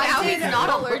swelling. Now he's not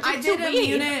allergic I did to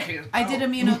weed. I did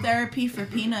immunotherapy for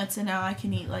peanuts, and now I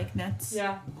can eat like nuts.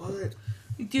 Yeah. What?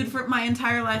 Dude, for my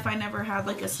entire life, I never had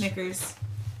like a Snickers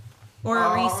or a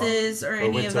Oh. Reese's or Or any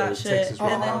went of to that the shit. Texas And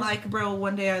then, Roadhouse. like, bro,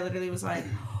 one day I literally was like,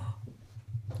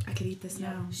 I could eat this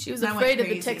now. She was And I went afraid of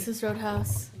the crazy. Texas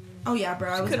Roadhouse. Oh yeah,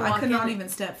 bro. I couldn't I walk could not in. even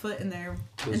step foot in there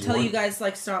There's until one- you guys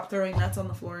like stopped throwing nuts on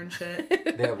the floor and shit.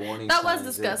 They have warning That was signs.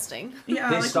 disgusting. Yeah,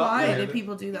 They like stopped why there. did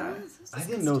people do that? I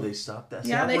didn't know they stopped that. See,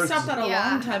 Yeah, I they worked- stopped that a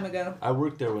Yeah. long time ago. I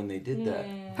worked there when they did that.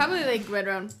 Probably like right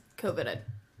around COVID.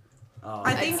 Oh,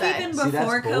 I think say. even See, that's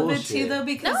before COVID too, bullshit. though,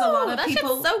 because No, a lot of that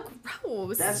people. shit's so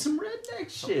gross. that's some redneck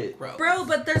shit. Bro,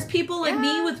 but there's people like Yeah.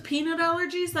 me with peanut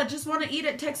allergies that just want to eat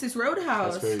at Texas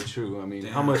Roadhouse. That's very true. I mean,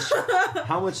 Damn.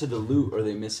 how much of the loot are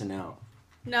they missing out?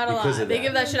 Not a because lot. of They that.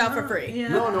 give that shit out for free. Yeah.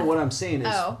 No, what I'm saying is,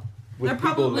 Oh. with They're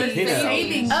people probably with peanut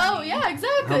saving. allergies, Oh yeah,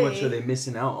 exactly. how much are they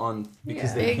missing out on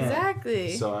because they can't?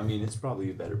 Exactly. So I mean, it's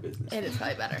probably a better business. It is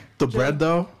probably better. The bread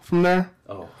though from there.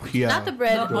 Oh, Yeah. Not the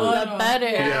bread, The the butter. butter.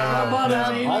 Yeah. butter.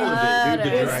 all of it,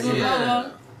 dude. The Butter. dry, Yeah.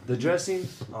 the The dressing?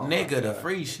 Oh, Nigga, the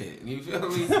free shit. You feel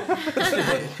me?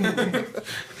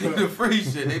 The free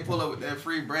shit. They pull up with that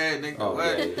free bread, nigga. Oh,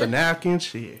 what? yeah, yeah. The napkin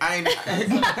shit. I mean,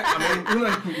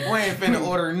 we ain't finna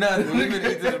order nothing. We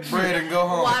finna eat this bread and go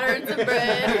home. Water and some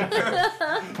bread.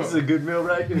 This is a good meal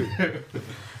right here.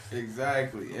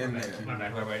 Exactly. In there. My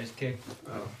bad, whoever I just kicked.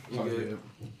 Oh, you good?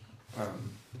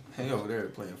 He over there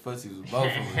playing footsies with both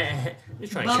of them.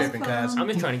 Just trying Both to of get, them. I'm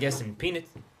just trying to get some peanuts.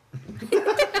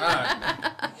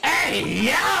 Hey,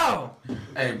 yo!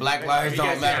 Hey, Black Lives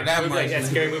don't matter that much. Like that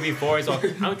scary movie 4 is all,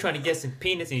 I'm trying to get some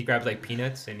peanuts, and he grabs like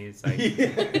peanuts, and he's like, He's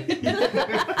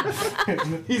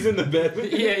in the bed.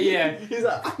 yeah. He's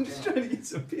like, I'm just trying to get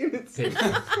some peanuts.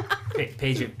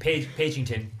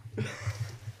 Pagington.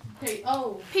 Hey,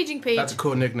 oh. Paging page. That's a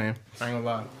cool nickname. I ain't gonna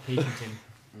lie.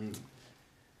 Pagington.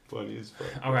 Funny as fuck.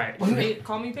 All right.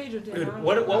 Call me Pager. Dude,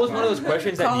 what was one of those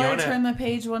questions that Caller, Deanna... turn the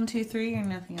page 1, 2, 3, or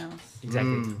nothing else.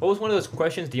 Exactly. What was one of those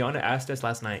questions Deanna asked us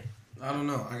last night? I don't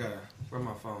know. I gotta. Where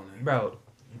my phone at? Bro,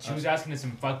 she was asking us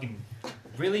some fucking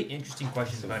really interesting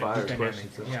questions Some about fire it. He's dynamic.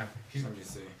 questions, Yeah. Let me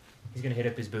see. He's gonna hit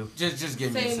up his boo. Just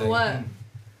give me a Saying second. what?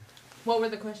 What were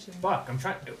the questions? Fuck, I'm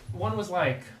trying... One was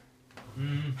like...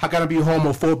 How can I be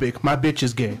homophobic? My bitch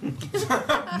is gay.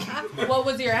 What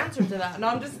was your answer to that? No,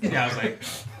 I'm just kidding. Yeah,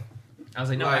 I was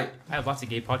like, no, Like- I have lots of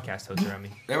gay podcast hosts around me.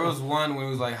 There was one where it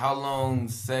was like, how long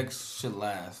sex should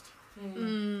last?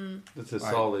 That's a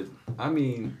Right. solid. I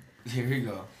mean, Here you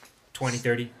go. 20,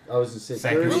 30. I was just saying,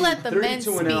 Second. 30, We'll let the 30 men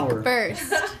to an speak hour.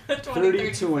 first.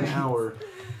 30 to an hour.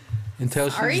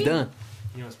 Until Sorry? she's done.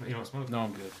 You don't smoke? No,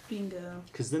 I'm good. Bingo.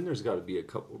 Because then there's got to be a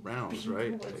couple rounds,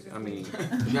 right? Like, I mean,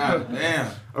 God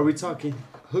damn. are we talking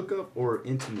hookup or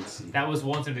intimacy? That was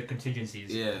one of the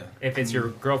contingencies. Yeah. If it's your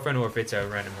girlfriend or if it's a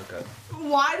random hookup.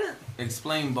 Why did...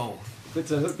 Explain both. If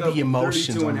it's a hookup, The emotions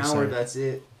 30 to on an the hour, side. that's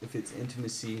it. If it's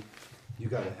intimacy, you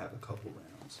got to have a couple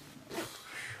rounds.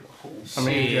 I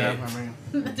mean, Shit. yeah,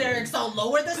 I mean. Derek, so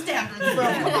lower the standards, bro.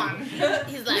 Come on.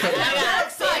 He's like, I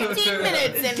got 15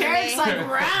 minutes in Derek's me. like,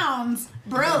 rounds.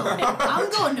 Bro, I'm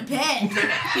going to bed.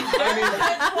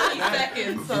 20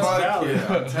 seconds. So. Fuck valid. yeah, I'm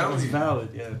That's telling you. valid,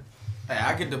 yeah. Hey,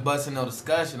 I get the bus and no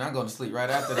discussion. I go to sleep right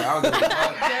after that. I don't give a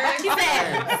fuck.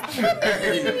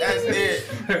 Derek, That's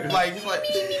it. Like,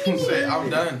 shit, I'm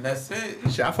done. That's it.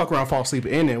 Shit, I fuck around, fall asleep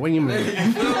in it. What do you mean?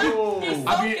 he's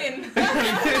soaking.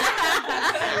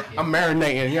 I'm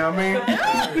marinating, you know what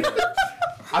I mean?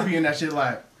 I be in that shit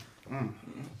like,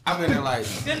 I'm in there like,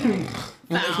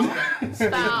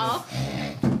 Foul.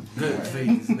 good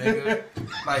fees, nigga.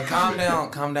 Like,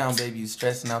 calm down, baby. You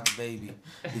stressing out the baby.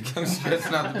 You come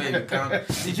stressing out the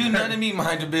baby. Did you none of me?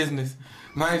 Mind your business.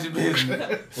 Mind your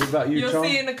business. What about you, You'll Chong?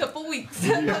 see in a couple weeks.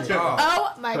 Oh,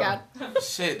 Oh my god.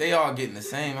 shit, they all getting the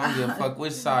same. I don't give a fuck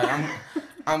which side.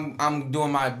 I'm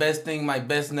doing my best thing, my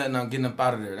best nut, and I'm getting up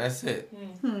out of there. That's it.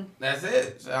 That's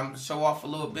it. So I'm show off a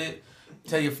little bit,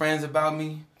 tell your friends about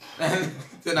me,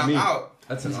 then I'm Me. out.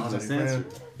 That's an honest answer.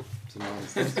 It's an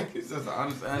honest answer. It's just an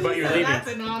honest answer. But you're That's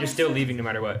leaving. an honest You're still leaving no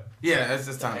matter what. Yeah, it's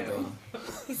just time to go.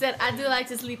 He said, I do like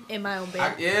to sleep in my own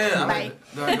bed. Yeah, Bye.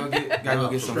 gotta go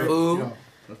get some food.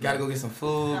 Gotta go get some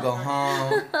food. Go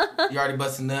home. You already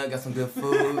busted nut. Got some good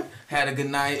food. Had a good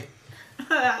night.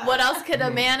 What else could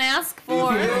a man ask You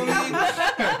for? feel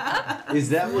me? Is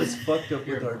that what's fucked up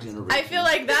with our generation? I feel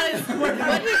like that is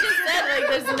what you just said. Like,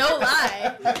 there's no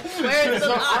lie. Where is the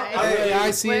lie? Hey,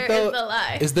 I see Where it though. is the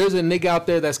lie? Is there's a nigga out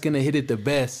there that's gonna hit it the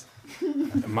best?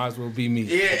 It might as well be me.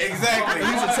 Yeah, exactly.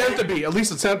 at least attempt to be. At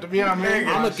least attempt to be, you know what I mean?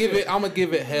 I'm gonna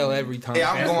give it hell every time.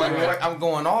 Yeah, I'm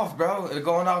going off, bro. It's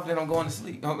going off, then I'm going to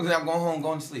sleep. I'm going home,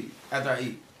 going to sleep after I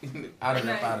eat. Out of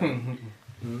there, out of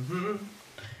there.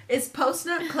 Is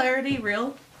post-nut clarity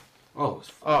real? Oh,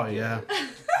 Oh, yeah.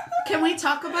 Can we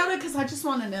talk about it? Because I just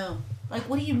want to know. Like,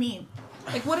 what do you mean?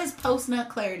 Like, what is post-nut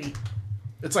clarity?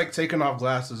 It's like taking off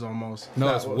glasses almost. No,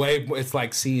 That it's was- way. It's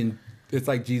like seeing. It's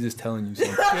like Jesus telling you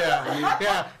something.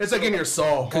 Yeah. It's like in your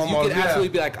soul. Because you almost, could actually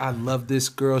be like, I love this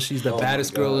girl. She's the Oh my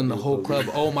baddest girl God, in the dude, whole believe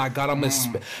club. Oh my God, I'm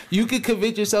You could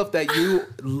convince yourself that you.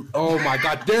 Oh my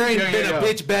God, there ain't Yeah, been yeah, a yeah.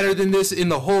 bitch better than this in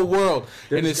the whole world.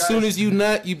 There's and as soon guys- as you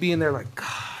nut, you be in there like, God,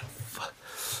 fuck.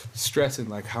 Stressing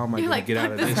like, how am I You're gonna like, get out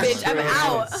fuck of this this? bitch, I'm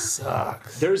out. It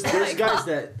sucks. There's guys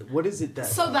that, what is it that?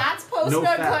 So that's No post-nut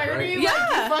fat, clarity? right? Like,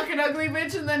 Yeah. you fucking ugly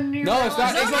bitch, and then you No, it's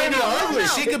not. realize- It's not even ugly. no.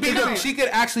 She could be the. She could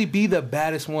actually be the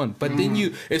baddest one. But then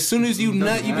you, as soon as you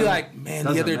nut, you be matter. like, man, the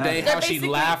Doesn't other day matter. how she basically-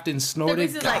 laughed and They're snorted.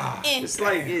 basically like, God. It's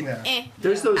like,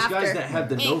 There's those After. guys that have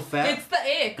the no fat, It's the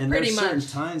ick, and pretty there's certain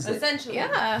much. times that, Essentially.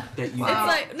 Yeah. that you. It's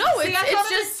like, no, See, I thought it's it was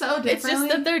just so it's just differently.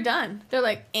 that they're done. They're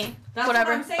like, That's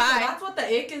whatever, what I'm saying. bye. That's what the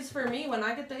ick is for me. When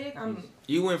I get the ick, I'm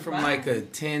You went from like a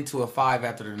 10 to a 5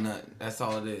 after the nut. That's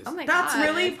all it is. Oh my That's god.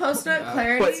 really post-nut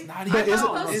clarity. But is it? It's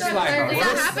like Does that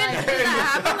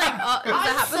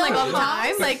happen like all the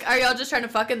time? Like, are y'all just trying to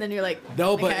fuck and then you're like,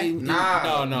 No, but okay.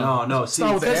 No. it's See,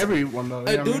 not with that's- everyone though.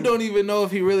 a dude don't even know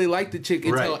if he really liked the chick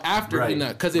until Right, after he right,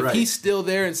 nut. Because if right. he's still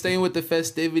there and staying with the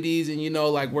festivities, and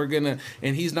like we're gonna,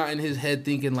 and he's not in his head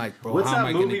thinking like, bro, What's how am that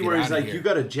I gonna movie get where he's out of like, here? you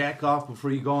gotta jack off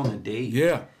before you go on the date?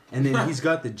 Yeah. And then he's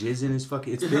got the jizz in his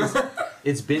fucking.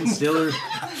 It's Ben Stiller.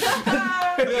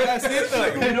 That's it though.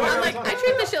 You know what I'm I'm like, talking I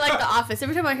treat this shit like The Office.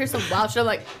 Every time I hear some wild shit, I'm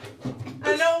like,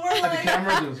 I know we're like, I'm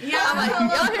like,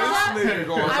 y'all hear that?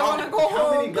 I want to go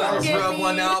How many home. guys Give Rub me-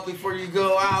 one out before you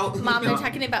go out. Mom, they're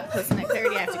talking about post-nut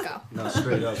clarity. I have to go. No,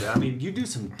 straight up. I mean, you do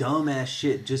some dumb ass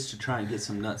shit just to try and get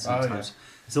some nuts sometimes.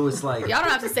 So it's like Y'all don't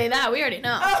have to say that. We already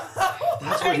know.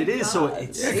 that's what it is. So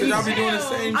it's Yeah, 'cause y'all be doing the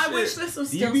same I shit. wish this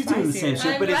was you still be doing the same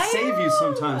spicier. shit, but it Right? save you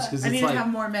sometimes because I need it's to have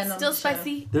like more men on Still the show.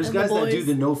 spicy. there's And the guys that do boys.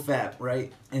 the no fap,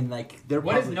 right? And like they're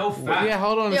What is probably, no fat? Yeah,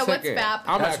 hold on Yeah, a what's second. fap?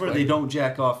 I'm That's act where like- they don't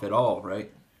jack off at all,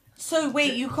 right? So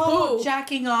wait, you call Who?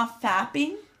 jacking off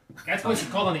fapping? That's what it's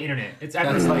called on the internet. It's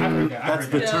That's like I've heard that. I've that's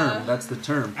heard the that. term. That's the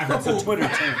term. That's a Twitter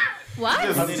term. What? I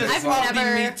mean, Just I've sloppy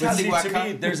never. meat. But Tell see, you what, to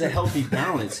me, there's a healthy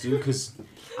balance, dude, because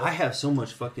I have so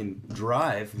much fucking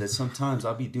drive that sometimes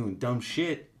I'll be doing dumb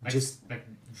shit, Like, just like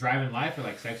driving life or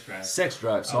like sex drive. sex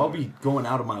drive. So I'll be going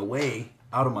out of my way,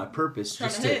 out of my purpose, Trying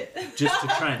just to to hit. just to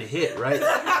trying to hit, right?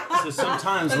 So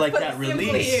sometimes, like that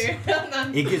release,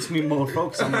 it gets me more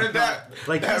focused on my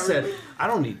like you said, I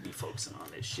don't need to be focusing on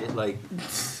this shit. Like,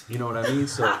 you know what I mean?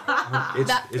 So it's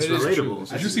That- it's It is relatable.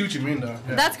 true. I just see what you mean though.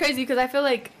 Yeah. That's crazy because I feel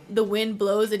like the wind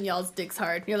blows and y'all's dick's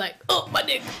hard. You're like, oh, my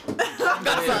dick.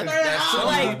 Gotta fuck. That's so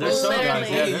Like, There's some guys, literally.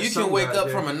 yeah, Nigga, there's you some can wake guys, up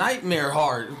yeah. from a nightmare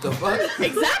hard. What the fuck?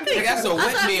 Exactly. Like, that's a what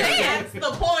wet I'm mirror. saying. That's the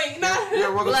point.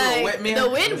 You're welcome to a wet Like, mirror. the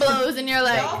wind blows and you're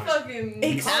like, Y'all fucking.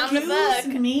 Time to fuck.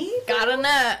 Excuse me? got a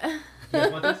nut. You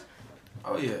guys want this?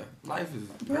 Oh yeah, life is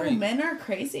Bro, great. men are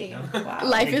crazy. Wow.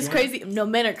 Life is crazy. No,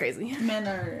 men are crazy. Men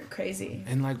are crazy.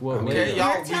 And like what Okay, way?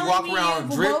 y'all You're be telling walk me around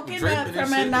you've drip, woken dripping up and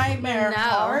from a shit. nightmare No.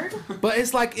 hard? But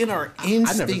it's like in our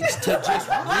instincts to just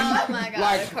Oh my god,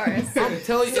 Like- of course. I'm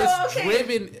telling you, So, it's okay.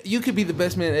 driven. You could be the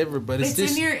best man ever, but it's It's in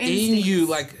just your in you. instincts.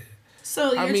 Like,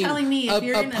 So you're I mean, telling me if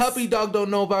you're a in puppy dog don't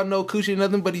know about no coochie or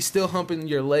nothing, but he's still humping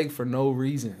your leg for no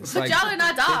reason. It's But like, y'all are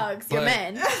not dogs. You're but-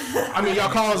 men. I mean, y'all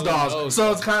call us dogs,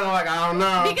 so it's kind of like I don't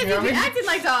know. Because you know you've what I been mean? acting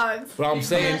like dogs. But I'm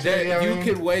saying that Yeah, I you mean-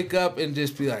 can wake up and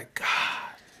just be like, God.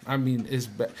 I mean, it's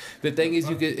the thing is,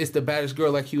 it's the baddest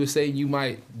girl. Like he was saying, you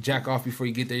might jack off before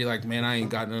you get there. You're like, man, I ain't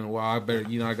got none in a while. I better,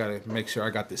 I gotta make sure I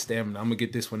got the stamina. I'm gonna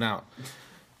get this one out.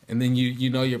 And then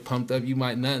you're pumped up. You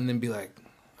might nut and then be like,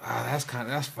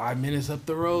 that's 5 minutes up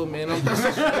the road, man. I'm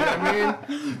just, you know what I mean?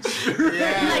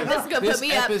 Like, this is going to put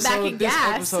me up back in This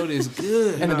gas. episode is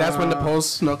good. And then that's when the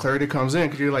post no clarity comes in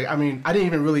because you're like, I mean, I didn't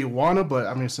even really want to, but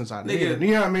I mean, since I did,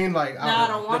 you know what I mean? Like, No, I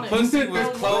don't want The it. pussy was No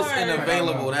close more. and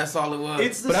available. That's all it was.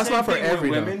 It's the But that's same not for thing every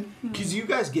with though. women because you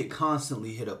guys get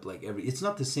constantly hit up like every. It's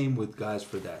not the same with guys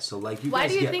for that. So like you Why guys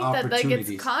do you get think that like opportunities.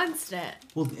 it's constant?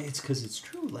 Well, it's because it's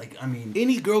true. Like I mean,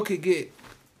 Any girl could get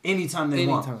anytime they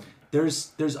want. anytime.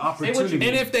 There's opportunity.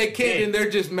 And if they can't, then they're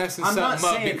just messing I'm not something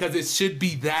up saying- because it should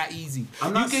be that easy.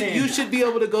 I'm not saying- You should be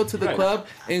able to go to the Right. club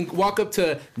and walk up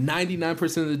to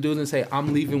 99% of the dudes and say,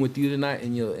 "I'm leaving with you tonight,"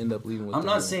 and you'll end up leaving with. I'm them.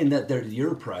 not saying that they're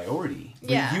your priority. But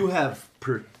Yeah. you have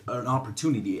an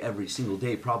opportunity every single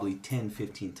day, probably 10,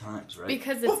 15 times, right?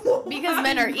 Because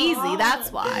men are easy.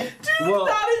 That's why. well,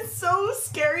 That is so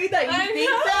scary that you I think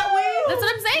know. that way. That's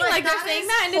what I'm saying. Like they're saying is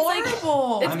that, and it's like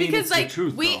horrible. it's I mean, because it's the like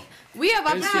truth, we have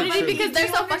It's the opportunity truth. because they're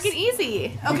Do so you fucking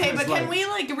easy. Okay, Because, but can like- we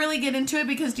like really get into it?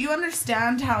 Because do you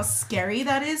understand how scary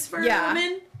that is for Yeah.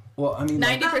 women? well, I mean,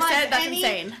 like, 90%. That's any-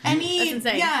 insane. Any, That's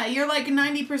insane. Yeah, you're like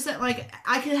 90%. Like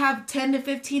I could have 10 to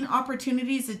 15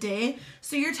 opportunities a day.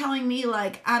 So you're telling me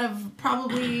like out of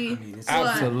probably it's- what,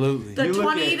 Absolutely. the You look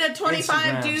 20 at to 25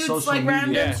 Instagram, dudes, social like media.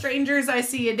 random Yeah. strangers I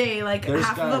see a day, like There's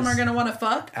half of them guys- are gonna want to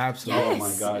fuck. Absolutely. Oh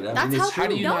my God, I That's mean, how. it's How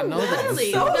do you not know that?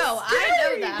 Literally. So no, I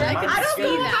know that. I bro. can I don't see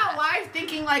go that. about life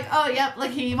thinking like, oh yep,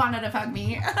 like he wanted to fuck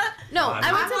me. No, I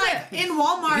I'm went to like the. in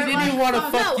Walmart. He didn't like, even want to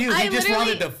fuck. fuck No, you. I He just literally-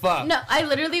 wanted to fuck. No, I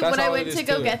literally That's when I all went it to is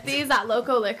go to get these at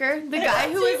Loco Liquor, the guy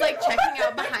who was like checking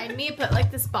out behind me put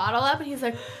like this bottle up and he's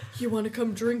like, "You want to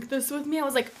come drink this with me?" I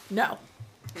was like, "No."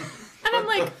 And I'm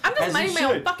like, I'm just As minding you my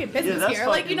own should. fucking Yeah, business that's here,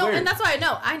 like fucking and weird. that's why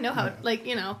I know how, like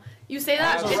You say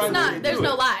that, That's the it's right way not. to There's do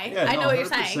no it. lie. Yeah, I know no, what you're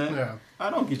 100%. saying. Yeah. I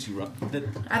don't get you wrong.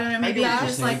 I don't know. Maybe get I what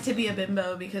just you're like saying. to be a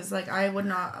bimbo because like I would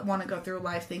not want to go through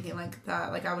life thinking like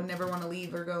that. Like I would never want to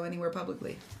leave or go anywhere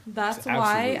publicly. That's It's why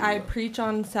absolutely I right. preach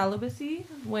on celibacy,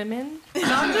 women. No,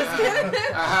 I'm just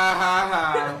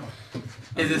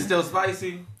kidding. Is it still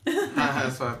spicy?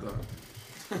 That's what I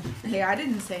thought. Hey, I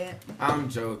didn't say it. I'm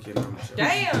joking.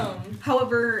 Damn.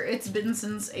 However, it's been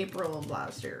since April of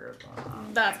last year.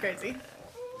 That's crazy.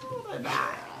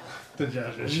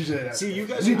 She said that. See, you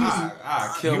guys are just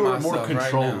I kill you are myself more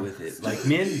control right now. with it. Like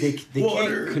men, they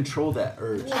can't control that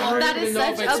urge. That is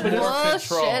such a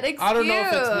bullshit excuse. I don't know if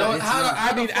it's No, it's how- not. how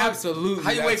I the mean, fuck- absolutely.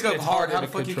 How you wake up it's hard? How harder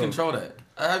the to fuck you control that?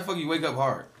 How the fuck you wake up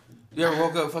hard? You ever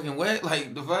woke up fucking wet?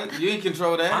 Like the fuck? You ain't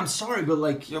control that. I'm sorry, but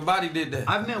like Your body did that.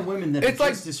 I've met women that It's are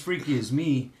like- just as freaky as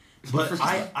me, but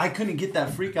I couldn't get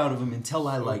that freak out of them until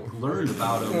I like learned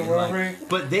about them. And, like,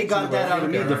 but they got that out of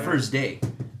me the first day.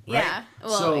 Yeah.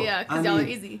 Well, So, yeah, because I y'all are mean-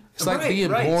 easy. It's like Right, being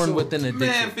right, born so- with an addiction.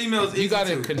 Man, females You easy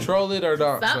gotta too. control it or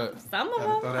not. Some But of them.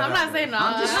 throw that I'm out not saying there.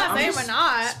 not. I'm not saying we're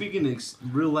not. Speaking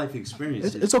real life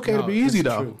experiences. It's okay to No, be easy it's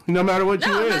though. true. No matter what No,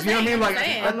 you I'm is. not You know what I mean? saying, Like I'm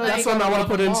saying, that's like- something I want to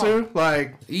put into.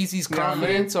 Like Easy's You know what I mean?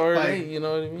 confidence or Like- you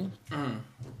know what I mean?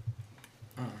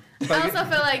 I also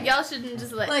feel like y'all shouldn't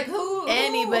just let Like who?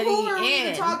 Anybody who are we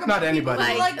in. to talk about Not people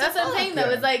anybody. who like to that's what I'm fuck? saying though.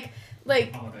 It's like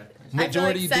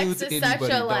Majority I feel like dudes, sex is such anybody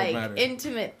a don't like matter.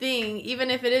 intimate thing. Even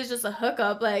if it is just a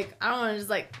hookup, like I don't want to just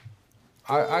like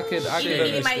I could eeny,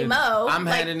 meeny, miny, understand. mo. I'm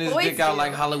like, handing this boys dick out do.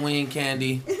 like Halloween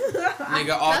candy.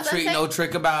 Nigga, all That's what treat, I'm no saying.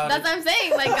 trick about That's it. what I'm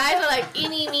saying. Like guys are like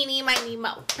eeny, meeny, miny,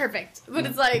 mo. Perfect. But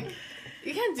it's like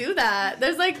you can't do that.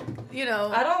 There's like you know.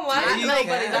 I don't like Yeah, you nobody.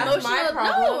 can. That's my emotional.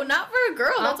 problem. No, not for a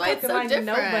girl. That's why it's so like different.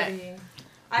 Nobody.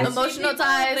 I see Emotional people,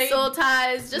 ties, they- soul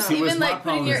ties, just See, what's even my like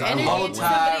putting problem your is I energy love into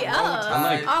tie, somebody roll else.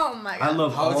 tie. Oh my god. I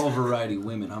love all variety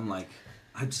women. I'm like,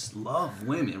 I just love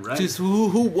women, right? Just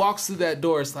who walks through that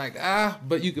door? It's like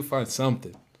but you can find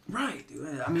something. right,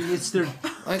 dude. I mean, it's their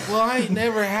Like, well, I ain't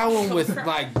never had one with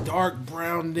like dark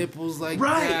brown nipples like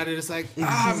Right. that. And it's like,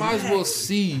 I might as well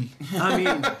see. I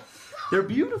mean, they're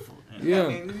beautiful. man. Yeah. I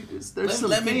mean, there's some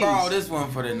Let me things. borrow this one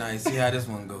for the night. See how this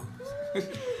one goes.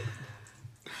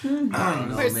 I don't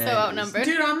know, We're man. so outnumbered.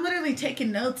 Dude, I'm literally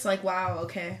taking notes. Like, wow,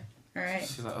 okay, all right.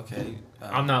 She's like, okay.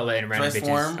 I'm not letting random Dress bitches.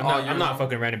 form I'm all not, year I'm not long.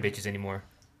 fucking random bitches anymore.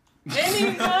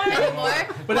 Anymore?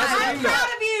 But that's the I'm thing, proud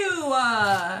of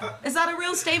you. Is that a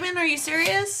real statement? Are you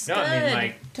serious? No, I mean Good.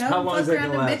 like Don't How long fuck is that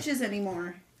random gonna last? bitches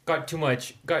anymore. got too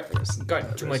much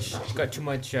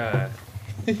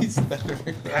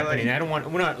happening. I don't want.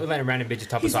 We're not letting random bitches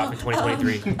top us off in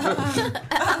 2023.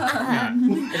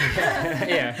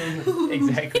 Yeah,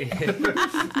 exactly.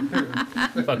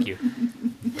 Fuck you.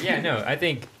 Yeah, no, I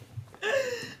think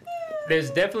there's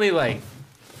definitely like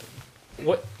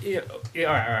what. All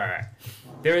right.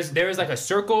 There is like a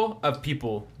circle of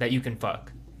people that you can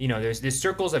fuck. You know, there's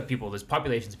circles of people, there's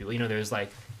populations of people. You know, there's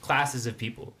like classes of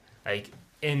people. Like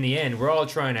in the end, we're all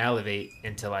trying to elevate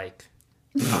into like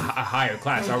a higher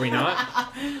class, are we not?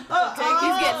 He's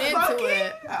getting into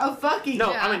it. Oh, fucking.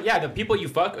 No, Yeah. I mean, yeah, the people you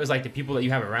fuck is like the people that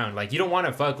you have around. Like, you don't want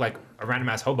to fuck like a random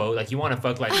ass hobo. Like, you want to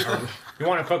fuck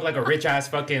like a rich ass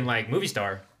fucking like movie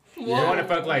star. You want to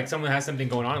fuck like someone that has something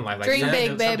going on in life, like Dream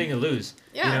big, babe. something to lose.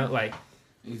 Yeah. You know, like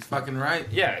He's fucking right.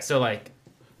 yeah. So like,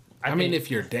 I mean, think- if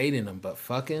you're dating them, but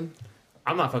fucking.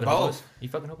 I'm not fucking Both. hobos. You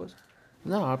fucking hobos?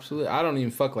 No, absolutely. I don't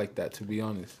even fuck like that, to be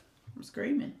honest. I'm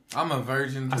screaming. I'm a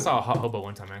virgin. I too. saw a hot hobo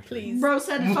one time actually. Please. Bro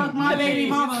said to fuck my baby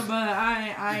mama, but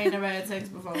I ain't never had sex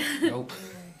before. Nope.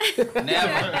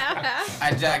 Never.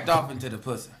 I jacked off into the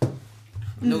pussy.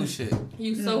 No shit.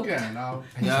 You so Yeah.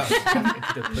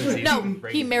 The pussy. No,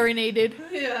 he marinated.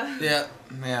 Yeah.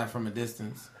 Yeah. From a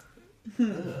distance.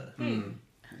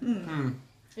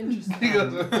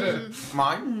 interesting.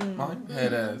 Mine.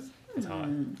 Head ass. It's hot.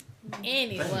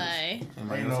 Anyway.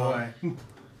 Ain't no way.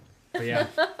 But yeah.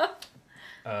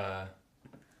 That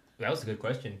was a good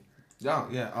question. Oh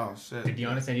yeah. Oh shit. Did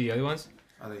Deanna send you the other ones?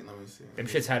 I think. Let me see. Them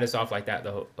shits had us off like that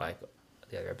the whole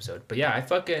the other episode. But yeah, I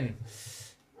fucking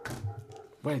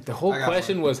Wait, the whole I got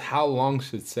question was how long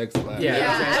should sex last? Yeah.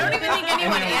 Yeah, I don't even think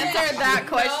anyone answered that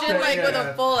question like with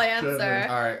a full answer.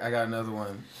 All right. I got another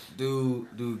one. Do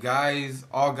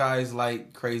all guys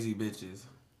like crazy bitches?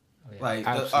 Oh, yeah. Like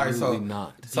Absolutely all right. So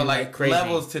not. So You like like crazy.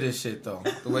 levels to this shit though.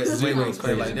 The way Zero it's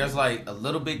clear. crazy. Like there's like a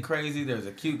little bit crazy, there's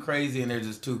a cute crazy, and there's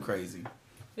just too crazy.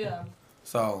 Yeah.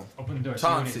 So Open the door. see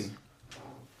what it Chauncey, is.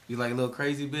 you like a little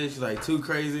crazy bitch? You like too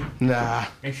crazy? Nah.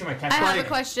 Make sure my I cat's have a like,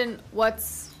 question.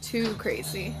 What's too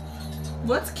crazy?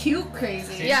 What's cute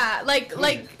crazy? Yeah, like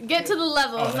get to the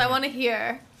levels. Oh, I want to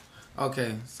hear.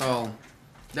 Okay, so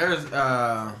there's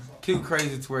Too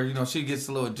crazy to where, you know, she gets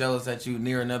a little jealous at you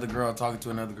near another girl, talking to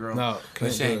another girl. No, But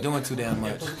can't she do ain't it. doing too damn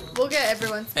much. We'll get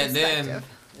everyone's And perspective.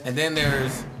 then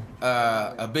there's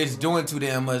a bitch doing too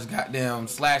damn much, goddamn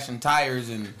slashing tires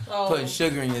and putting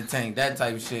sugar in your tank, that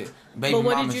type of shit. Baby But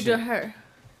what mama did you shit. do to her?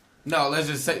 No, let's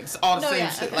just say it's all the same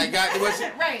shit. okay. Like, God, what's,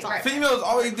 Right. females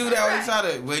always do that. Always try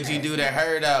to, what'd you do to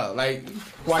her though? Like,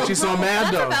 Why she so mad That's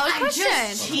a though? valid I question.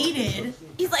 just cheated.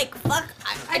 He's like, fuck.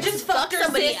 I just fucked her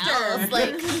somebody sister. else.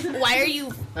 Like, why are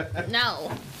you?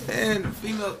 No. and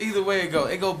female, either way it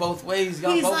go both ways.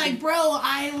 Y'all He's both like, bro,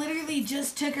 I literally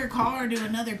just took her car to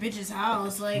another bitch's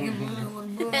house. Like,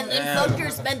 And then Yeah. fucked her,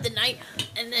 spent the night,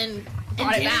 and then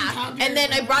brought it didn't back. talk to And her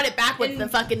then I about brought it back with the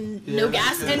fucking no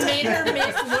gas that's And tank. made her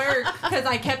miss work because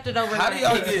I kept it overnight. how do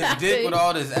y'all get dick with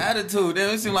all this attitude?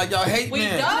 Damn, it seem like y'all hate We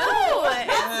men. don't.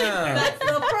 Damn. That's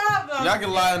the problem. Y'all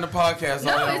can lie in the podcast.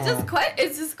 No, all y'all it's just want.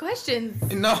 it's just questions.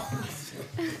 No.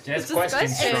 Just just questions,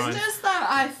 questions. Sean. it's just that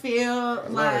I feel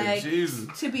Lord like,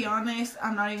 Jesus. to be honest,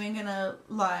 I'm not even gonna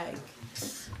like.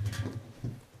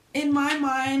 In my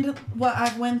mind, what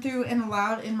I've went through and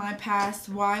allowed in my past,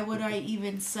 why would I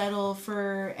even settle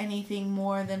for anything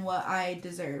more than what I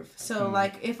deserve? So,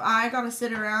 like, if I gotta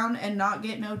sit around and not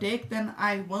get no dick, then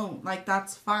I won't. Like,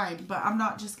 that's fine. But I'm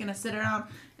not just gonna sit around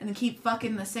and keep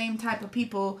fucking the same type of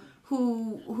people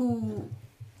who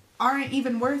aren't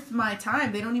even worth my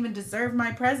time. They don't even deserve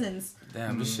my presence.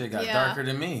 Damn, this shit got Yeah. darker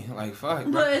than me. Like, fuck.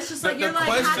 bro. But it's just like, the you're like,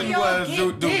 how do question y'all was, get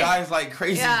do dick? guys like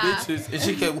crazy Yeah. bitches? And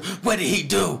she could, what did he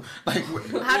do? Like,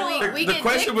 How do we the get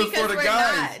question dick was for because the we're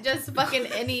guys. not just fucking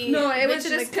any No, it bitch was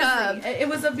in the just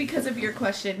cub. because of your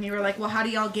question. You were like, well, how do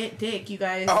y'all get dick, you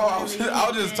guys? Oh, I was really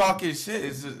just get talking shit.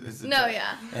 It's a No,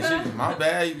 yeah. And she, my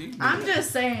bad. I'm just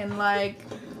saying, like,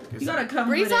 you gotta come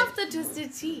Breeze with off the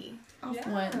twisted tea. it.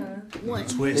 One. One.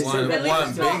 Twist. one big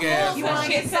ass. You one. want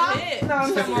to get some?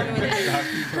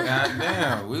 God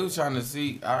damn, we was trying to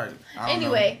see. All right. I don't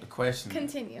Anyway, know the question.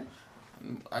 Continue.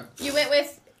 I, You went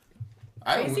with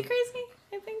I crazy,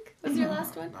 I think was your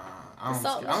last one.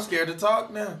 Salt I'm scared to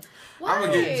talk now. Why?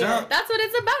 I'ma get jumped. That's what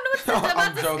it's about. No, it's No, about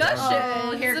I'm joking. discussion.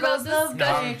 Oh, here It's about goes the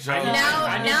discussion. I'm joking.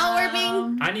 Now we're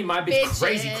being. I need my bitch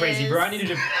Bitches. crazy, bro. I needed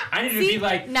to See, be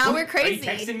like, now "Who- we're crazy."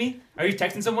 Are you texting me? Are you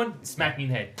texting someone? Smack me in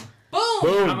the head. Boom.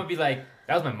 Boom. I'm gonna be like,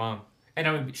 that was my mom.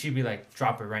 And she'd be like,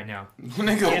 drop her right now.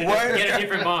 Nigga, Get what? a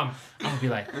different mom. I'm gonna be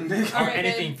like, Nigga. All right,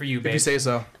 anything babe. for you, If babe. you say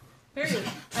so. Period.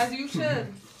 As you should.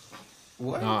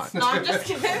 What? Nah. No, I'm just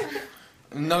kidding.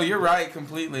 No, you're right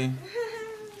completely.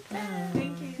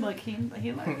 Look, he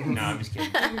like. No, I'm just kidding.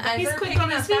 He's quick quick on on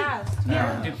his his feet. fast.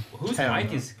 Yeah. Dude, whose Hell mic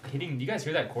no. is hitting? Do you guys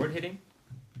hear that cord hitting?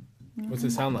 What's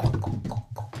it sound like?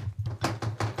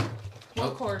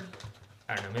 What cord?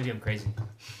 I don't know. Maybe I'm crazy.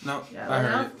 No, Yeah, I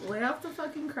heard it. lay off the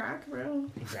fucking crack, bro.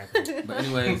 Exactly. But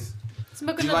anyways,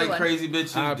 Smoke do you another like one. crazy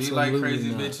bitches? Do you like Absolutely crazy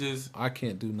not. bitches? I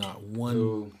can't do not one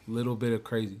Ooh. little bit of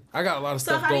crazy. I got a lot of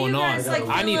So stuff how do you going on. guys, like,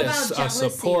 I feel need about a jealousy?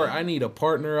 support. I need a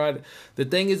partner. The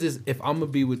thing is if I'm gonna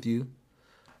be with you,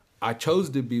 I chose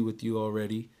to be with you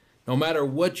already. No matter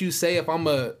what you say, if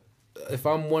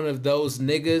I'm one of those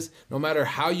niggas, no matter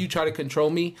how you try to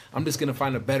control me, I'm just gonna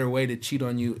find a better way to cheat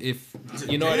on you. If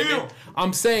you know what I mean.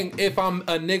 I'm saying if I'm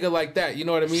a nigga like that, you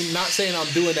know what I mean. Not saying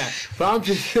I'm doing that, but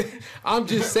I'm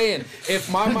just saying if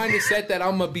my mind is set that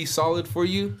I'm gonna be solid for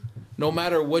you, no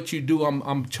matter what you do,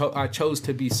 I chose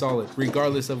to be solid,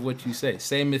 regardless of what you say.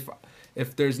 Same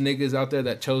if there's niggas out there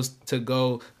that chose to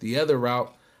go the other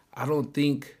route, I don't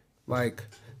think like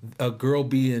a girl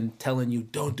telling you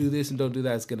don't do this and don't do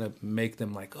that is gonna make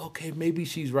them like, okay, maybe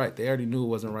she's right. They already knew it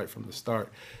wasn't right from the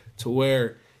start. To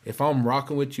where if I'm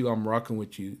rocking with you, I'm rocking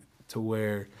with you. To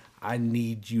where I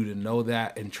need you to know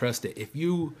that and trust it. If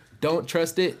you don't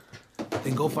trust it,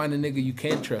 then go find a nigga you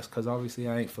can trust. Cause obviously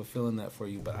I ain't fulfilling that for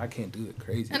you, but I can't do it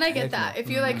crazy. And I get Heck that. no. If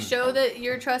you like show that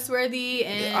you're trustworthy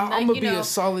and I'm like, gonna you be know, a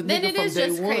solid then nigga it from is day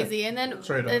just one. crazy. And then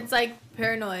Straight up. it's like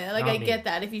paranoia. Like Not I me. get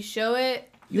that. If you show it,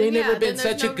 You ain't then never yeah, been then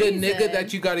there's such a no good reason. nigga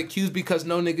that you got accused because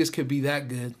no niggas could be that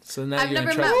good. So now I've you're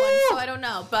never in met trouble. one, so I don't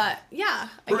know. But yeah,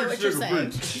 I get what you're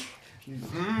saying.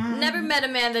 Never met a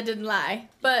man that didn't lie.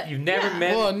 But You've never yeah.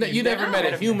 met. Well, you never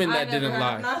met a human I that never didn't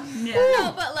have lie. none.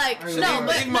 No, but like Even no,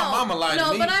 my mama lied to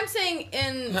no, me. but I'm saying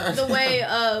in the way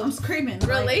I'm of screaming.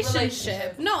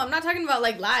 relationship. No, I'm not talking about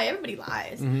like lie. Everybody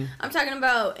lies. Mm-hmm. I'm talking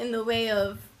about in the way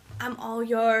of I'm all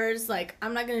yours. Like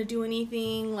I'm not gonna do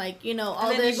anything. Like you know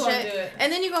all And then this you go and shit. do it.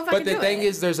 And then you go fucking But the do thing it.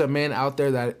 is, there's a man out there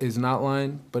that is not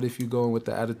lying. But if you go in with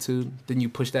the attitude, then you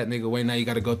push that nigga away. Now you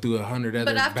got to go through 100 other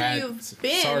But after bad, you've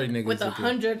been sorry niggas with that do it.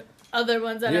 100 other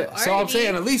ones that have Yeah, already. so I'm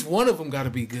saying at least one of them got to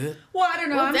be good. Well, I don't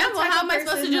know. Well, I'm damn, the well, type how of am I supposed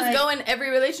to person, just like- go in every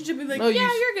relationship and be like, No, yeah,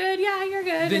 you- you're good, yeah, you're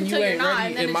good, Then until you you're ain't not, ready.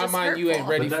 and then In it's my just mind, you ain't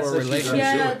hurtful. ready But for a that's what you relationship.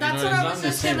 gotta Yeah, do it. that's You know, what I I'm was the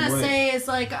just same gonna way. say is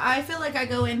like I feel like I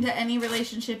go into any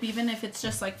relationship, even if it's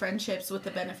just like friendships, with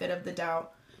the benefit of the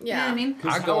doubt. You know what I Yeah. mean?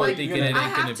 I go in Like, thinking it ain't I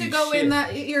gonna have to be go shit. in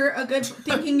that you're a good,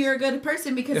 thinking you're a good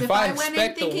person, because if I I went in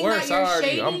expect the thinking that worst, you're I already,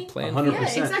 shady, I'm playing.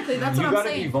 100%. Yeah, exactly, that's you what I'm gotta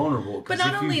saying. be vulnerable. 'Cause But not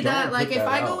if you only don't that, like put if that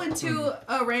I out- go into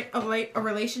a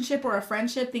relationship or a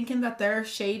friendship thinking that they're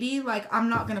shady, like I'm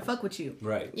not gonna fuck with you.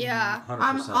 Right. Yeah. 100%.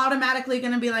 I'm automatically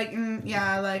gonna be like,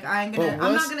 yeah, like I ain't gonna. But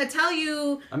I'm what's- not gonna tell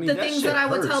you I mean, the that things shit that I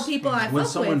would hurts. tell people I when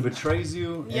fuck someone with. betrays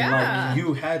you and Yeah. like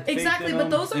you had faith Exactly, in but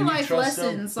them, those are and you life trust them,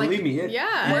 lessons, like- believe me,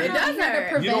 Yeah, We're it not does here to hurt.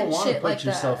 prevent you don't want to shit put like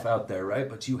yourself that. out there, right?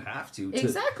 But you have to.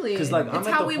 Exactly. Because like I'm it's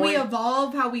at how the we point,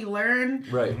 evolve, how we learn.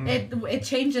 right? It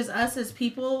changes us as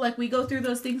people. Like we go through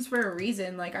those things for a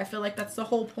reason. Like I feel like that's the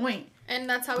whole point. And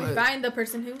that's how we But- find the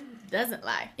person who doesn't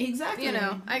lie. Exactly. You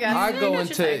know, I guess. I Yeah, go got your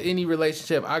into type. any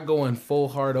relationship, I go in full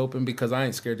heart open because I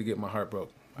ain't scared to get my heart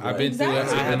broke. I've been through it.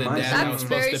 I had a dad that That's was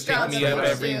very supposed to pick strong me up towards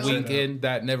every you. weekend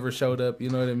that never showed up. You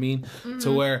know what I mean? Mm-hmm.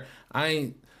 To where I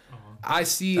ain't. I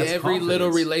see That's every little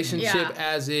confidence. relationship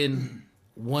Yeah. as in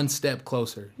one step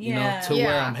closer. You Yeah. know, to where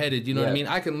Yeah. I'm headed. You know what I Yeah. mean?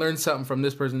 I can learn something from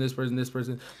this person, this person, this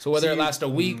person. So whether it lasts a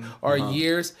week or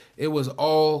years, it was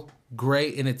all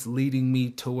great, and it's leading me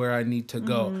to where I need to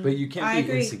go. But you can't I be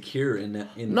agree. insecure in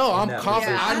that. No, I'm that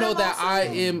confident. Yeah. I know I'm that I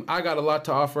also- am. I got a lot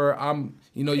to offer.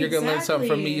 You're gonna learn something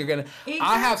from me. Exactly. You're gonna.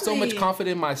 I have so much Exactly.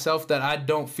 confidence in myself that I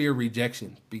don't fear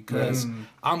rejection because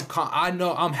I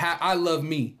know I love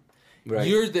me. Right.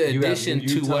 You're the You have- addition you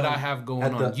to tell what I them have going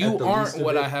at the- on. You at the aren't least of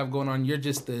what it. I have going on. You're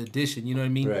just the addition. You know what I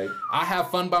mean? Right. I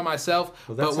have fun by myself,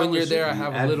 Well, that's but when how it you're should there, I be.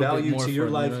 have Add a little value bit more to your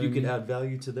fun, life. You know You what I can mean? add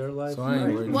value to their life. So I ain't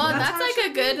Right. worried. Well, That's that's how it like a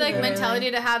should good be, like though. mentality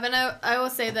to have, and I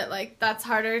will say that like that's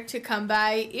harder to come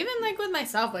by. Even like with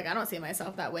myself, like I don't see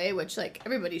myself that way, which like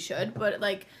everybody should, but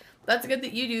like that's good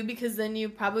that you do because then you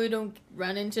probably don't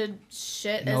run into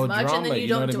shit No as much, and drama, then you you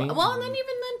know don't what I dwell. mean? Well, and then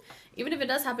even if it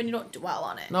does happen, you don't dwell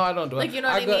on it. No, I don't do it. Like, you know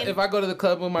what I go, mean? If I go to the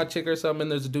club with my chick or something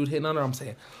and there's a dude hitting on her, I'm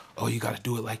saying, oh, you got to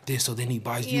do it like this. So then he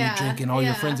buys you Yeah, a drink and all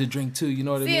your yeah. friends a drink too. You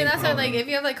know what I See, mean? and that's why, like, Um, if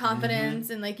you have like confidence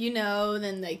and like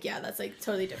then like yeah, that's like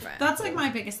totally different. That's like my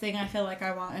biggest thing I feel like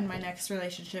I want in my next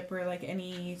relationship or like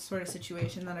any sort of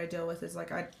situation that I deal with is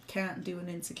like I can't do an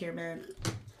insecure man.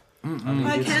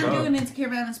 I it's can't do tough. an insecure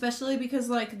man, especially because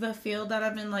like the field that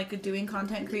I've been like doing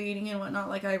content creating and whatnot.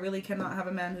 Like I really cannot have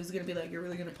a man who's gonna be like, you're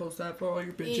really gonna post that for all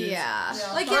your bitches. Yeah.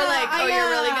 Like, Or yeah, like, I oh, you're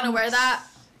really am. gonna wear that?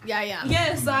 Yeah, yeah.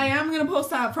 Yes, I am gonna post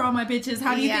that for all my bitches.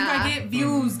 How do you think Yeah. I get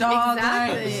views, dog?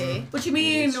 Exactly. Like, what you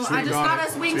mean? I just got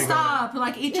us Wingstop.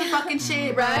 Like, eat your fucking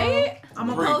shit, bro. Right? I'm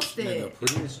gonna post it.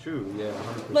 It is true. Yeah.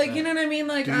 100%. Like, you know what I mean?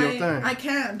 Like, Do your thing. I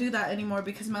can't do that anymore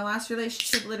because my last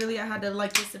relationship, literally, I had to,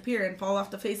 like, disappear and fall off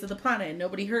the face of the planet. And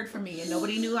nobody heard from me. And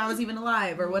nobody knew I was even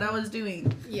alive or what I was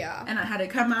doing. Yeah. And I had to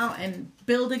come out and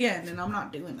build again. And I'm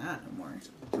not doing that no more.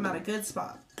 I'm at a good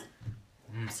spot.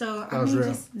 So, I was mean, real.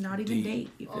 just not even date.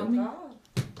 You feel Oh me?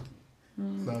 God.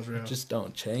 That was real. just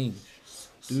don't change.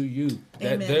 Do you?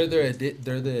 Amen. They're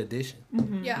the addition.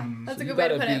 Yeah. That's a You good way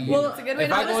to gotta put it. be- Well, That's a good way If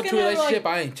to I put go it. into a gonna, relationship,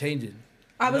 I ain't changing.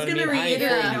 I was You know gonna what I mean? I ain't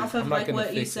reiterate gonna- off of I'm not like gonna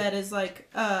what you fix it. said is like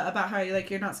about how you like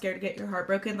you're not scared to get your heart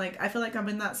broken. Like I feel like I'm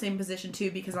in that same position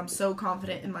too because I'm so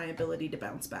confident in my ability to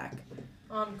bounce back.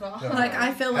 Oh God. Like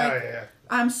I feel Hell like yeah.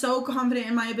 I'm so confident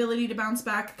in my ability to bounce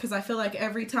back because I feel like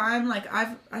every time like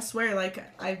I swear like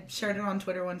I shared it on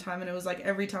Twitter one time and it was like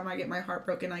every time I get my heart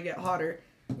broken I get hotter.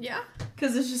 Yeah.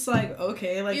 Cause it's just like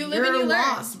okay, like You live and you're you learn.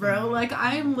 lost, bro. Like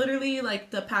I'm literally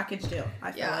like the package deal.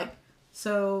 I feel Yeah. like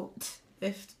so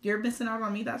if you're missing out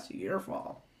on me, that's your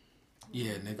fault.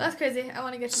 Yeah, nigga. That's crazy. I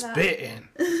want to get to that.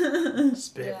 Spitting.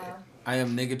 Spitting. Yeah. I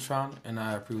am Niggatron, and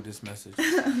I approve this message.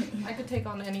 I could take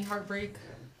on any heartbreak.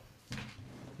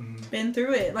 Been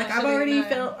through it. Like Actually,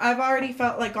 I've already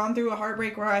felt like gone through a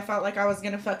heartbreak where I felt like I was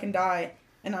gonna fucking die,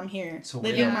 and I'm here So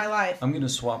living yeah. my life. I'm gonna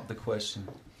swap the question.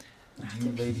 Do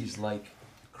you ladies like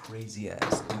crazy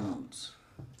ass dudes?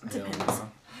 Depends.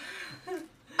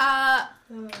 I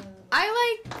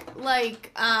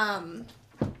like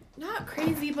not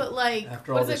crazy, but like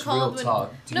After all what's this it called? real when-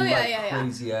 talk, do No, you yeah, like yeah, yeah.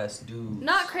 crazy ass dudes?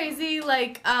 Not crazy,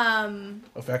 like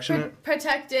Affectionate.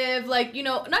 protective, like you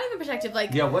know, not even protective,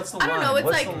 like Yeah, what's the line? I don't know, it's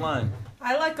what's like- the line?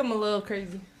 I like them a little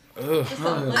crazy. Ugh.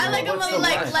 I like them What's a little the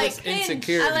like line? like Just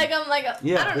insecurity. I like them like I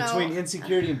Yeah, don't between know.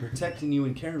 insecurity and protecting you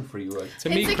and caring for you. Like, To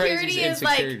me, crazy Insecurity is is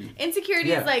like insecurity. insecurity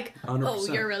Yeah, is like 100%.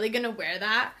 oh you're really gonna wear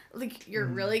that like you're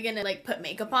really gonna like put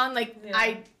makeup on like Yeah.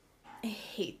 I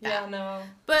hate that. Yeah, no.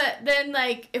 But then,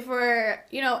 like, if we're,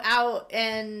 you know, out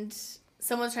and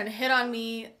someone's trying to hit on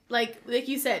me, like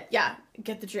you said, yeah,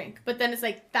 get the drink. But then it's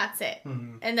like, that's it.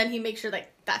 Mhm. And then he makes sure,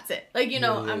 like, that's it. Like, you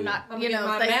know, I'm not, I'm you gonna know,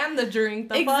 get my like, man the drink.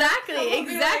 The exactly, fuck? I'm gonna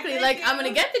be exactly. "Thank Like, you." I'm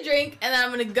gonna get the drink and then I'm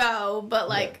gonna go. But,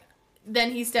 like,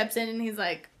 then he steps in and he's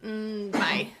like,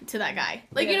 bye to that guy.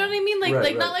 Like, you know what I mean? Like,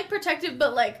 Right, not right. like protective,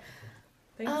 but like,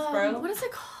 Thanks, bro. what is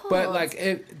it called? But like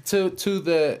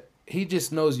he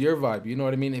just knows your vibe. You know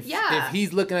what I mean? If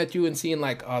he's looking at you and seeing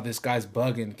like, oh, this guy's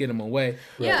bugging, get him away.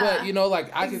 Yeah. But you know,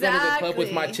 like I could go to the club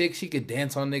with my Exactly. chick. She could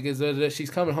dance on niggas. She's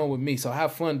coming home with me, so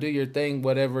have fun, do your thing,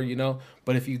 whatever, you know.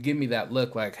 But if you give me that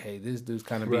look, like, hey, this dude's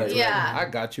kind of being Right. threatening, Yeah. I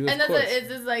got you. Of and that's course.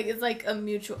 it's like a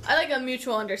mutual. I like a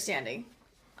mutual understanding.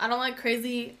 I don't like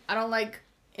crazy. I don't like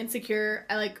insecure.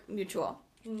 I like mutual.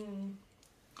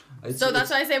 So that's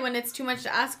why I say when it's too much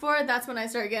to ask for, that's when I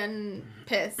start getting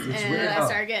pissed and weird I how-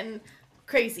 start getting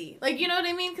crazy. Like, you know what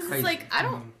I mean? Because it's like I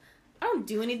don't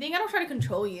do anything. I don't try to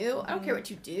control you. I don't care what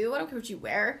you do. I don't care what you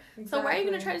wear. So why are you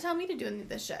gonna Exactly. try to tell me to do any of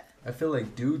this shit? I feel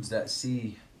like dudes that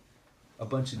see a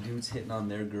bunch of dudes hitting on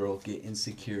their girl get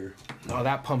insecure. No,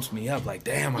 that pumps me up. Like,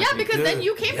 damn. I Yeah, did because good. then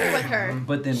you came here with her.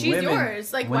 But then She's women,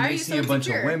 yours. Like, when why are they you see so a bunch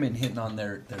insecure? of women hitting on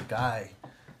their guy,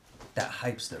 that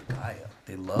hypes their guy up.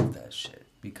 They love that shit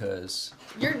because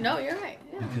You're right. Yeah. because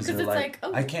Because they're it's like,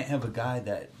 oh, I can't have a guy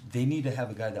that they need to have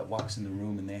a guy that walks in the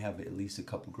room and they have at least a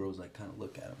couple girls like kind of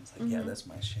look at him. It's like, Mm-hmm. yeah, that's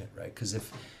my shit, right? Because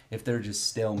if they're just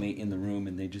stalemate in the room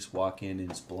and they just walk in and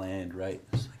it's bland, right?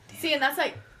 It's like, damn, see, and that's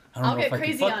like I don't I'll know get if I can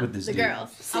crazy fuck on with this the dude.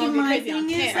 girls. See, I'll my get crazy on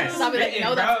thing is, Cam. So I'll be like,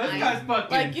 no, that's mine.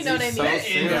 Like, you know what I So mean?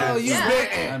 serious. Oh, you Yeah.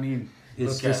 bitten. I mean,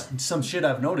 it's Look just some shit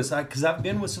I've noticed. Because I've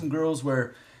been with some girls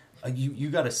where you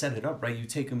got to set it up, right? You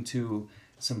take them to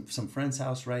some friend's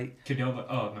house, right? Qdoba.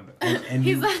 Oh, my bad. And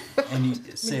He's you, like- and you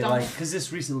say like, McDonald's. because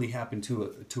this recently happened to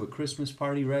a Christmas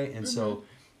party, right? And so,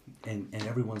 and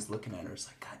everyone's looking at her. It's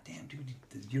like, God damn, dude,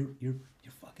 you're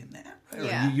fucking that, right?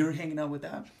 Yeah. Or you're hanging out with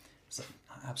that. It's like,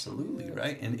 absolutely,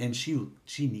 right? And she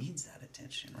needs that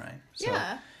attention, right? So,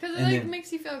 Yeah, because it and like then-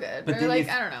 makes you feel good. but Or then like,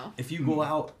 if- I don't know. if you go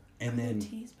out and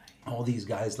then all these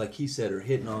guys, like he said, are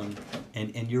hitting on,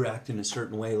 and you're acting a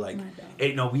certain way, like,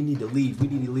 hey, no, we need to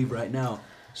leave right now.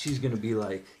 She's gonna be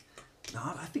like, no,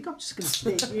 I think I'm just gonna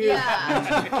stay. Yeah.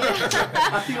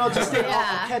 I think I'll just stay.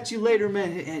 Yeah. I'll catch you later,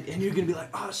 man. And you're gonna be like,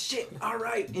 oh shit, all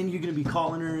right. And you're gonna be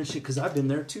calling her and shit, because I've been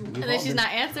there too. We've And all then she's been-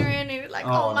 not answering, and you're like,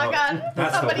 Oh, oh my no. god,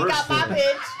 That's the somebody worst got my feeling.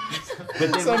 bitch.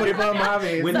 But then Somebody brought my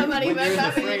bitch. when, Somebody when you're in the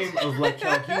went frame up. of like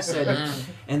how he said it,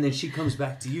 and then she comes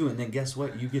back to you, and then guess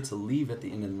what? You get to leave at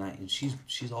the end of the night, and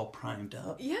she's all primed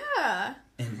up, Yeah.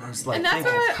 and it's like, And that's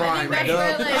thank you. where I think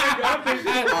that's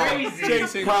where like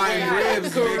Crazy. Prime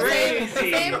ribs,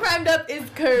 crazy. Same primed up is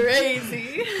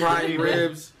crazy. prime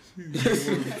ribs.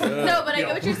 No, but I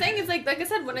get what you're saying. It's like I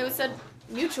said when it was said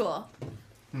mutual.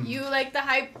 You like the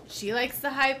hype, she likes the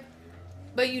hype,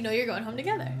 but you know you're going home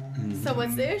together. So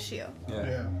what's the issue?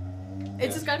 Yeah.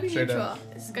 It's just gotta be Straight mutual. up.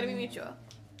 It's just gotta be mutual.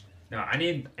 No, I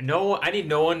need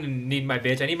no one to need my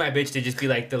bitch. I need my bitch to just be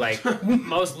like the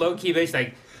most low key bitch.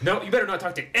 Like, no, you better not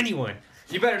talk to anyone.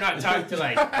 You better not talk to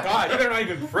like God. You better not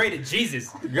even pray to Jesus.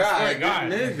 God,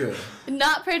 God. nigga.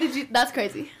 Not pray to Jesus. That's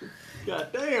crazy. God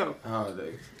damn. Oh,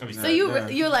 they. I mean, So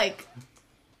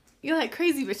you like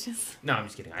crazy bitches. no, I'm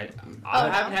just kidding. I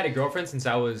no. haven't had a girlfriend since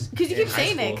I was. Because you in keep high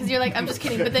saying it. school. Because you're like, I'm just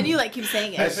kidding. But then you like keep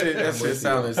saying That it. shit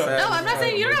sounded sad. No, I'm not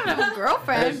saying you don't have to have a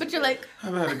girlfriend, but you're like, I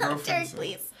haven't had a Derek, girlfriend.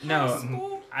 please.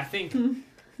 No, I think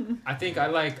I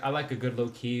like a good low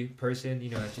key person.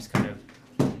 You know, that's just kind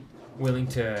of willing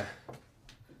to.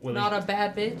 Not a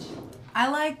bad bitch. I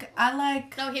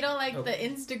like No, he don't like the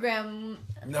Instagram.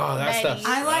 No, that stuff.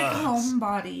 I like sucks.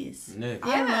 homebodies. Nick.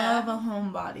 I Yeah. love a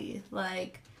homebody.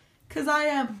 Like, cause I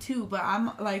am too, but I'm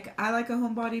like, I like a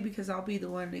homebody because I'll be the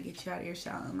one to get you out of your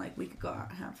shell and like we could go out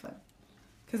and have fun.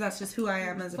 Cause that's just who I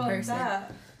am as a Fuck person.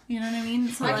 that. You know what I mean?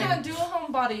 So I like, can't do a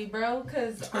homebody, bro,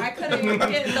 because I couldn't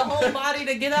get the whole body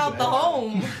to get out the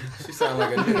home. She sound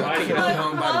like a nigga. I can't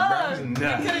home body Fuck.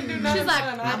 I couldn't do nothing. She's like,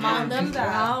 fun. I'm I on can't the do that.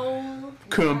 ground.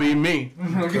 Couldn't be me.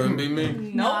 Couldn't be me.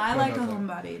 no, Nope. I like a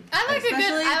homebody.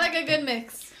 I like a good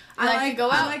mix. I like to go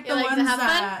out. I like you the like ones to have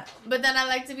that fun, but then I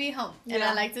like to be home and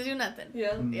Yeah. I like to do nothing.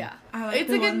 Yeah. Yeah. I like It's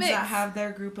the a good ones mix. that have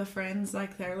their group of friends,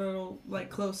 like their little like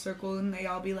close circle, and they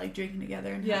all be like drinking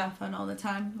together and Yeah. having fun all the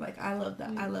time. Like I love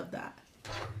that. I love that.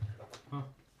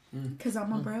 Cause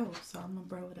I'm a bro, so I'm gonna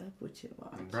bro it up with you.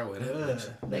 Watch. Bro, it is.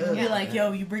 They can be like,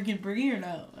 "Yo, you bringing Bree or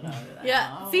no?" And I'll be like,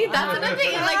 Yeah. "Oh, See, I that's don't another thing.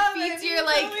 It like know, feeds baby, your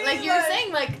like tell me, you were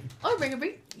saying like, oh, bring a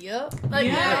break. Yup. Like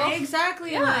yeah, you know.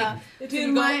 exactly. Yeah. Like, If dude, you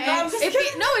my go- no, I'm ex.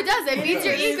 just No, it does. It feeds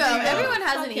your ego. Ego. Everyone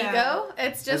has an Fuck yeah. ego.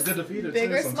 It's just good to feed it, big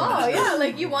too, or small. sometimes. Yeah,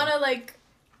 like you want to like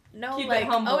no, Keep it like,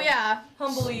 humble. oh yeah,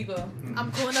 Humble ego.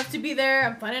 I'm cool enough to be there.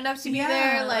 I'm fun enough to be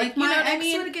there. Like, you my know what I ex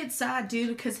mean? would get sad,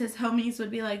 dude, because his homies would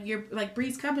be like, "You're like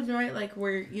Bree's coming, right? Like,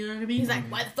 we're, you know what I mean?" He's like,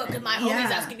 why the fuck is my homies Yeah.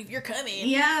 asking if you're coming?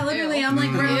 "Yeah, literally." Ew. I'm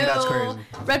like, "Bro, That's crazy.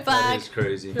 Red That flag. is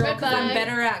crazy. Girl, Red 'cause I'm flag.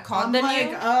 better at COD I'm than like,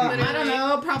 you. I don't Literally.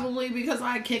 know, probably because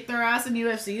I kicked their ass in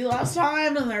UFC last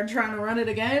time, and they're trying to run it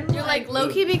again." You're like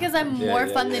low-key because I'm Yeah, more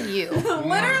yeah, fun yeah. than you.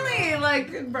 literally,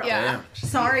 like, bro. Yeah.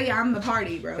 Sorry, I'm the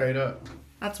party, bro. Straight up.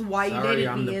 That's why you Sorry, dated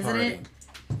I'm me, the isn't party. it?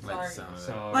 Like the sound of that.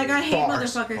 So Like, I hate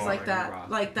Bars. motherfuckers like that. Rock.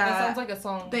 Like That sounds that. like a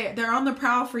song. They're on the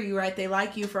prowl for you, right? They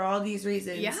like you for all these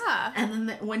reasons. Yeah. And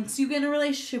then once you get in a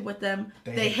relationship with them,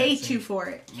 They they hate hate that you scene. for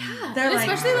it. Yeah. They're And like,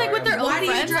 especially like with their own why do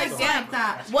you friends. dress Like, like damn.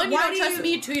 that? One, you Why don't do trust you-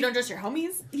 me. Two, you don't trust your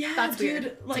homies. Yeah, That's dude.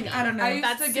 weird. Like, I don't know. I used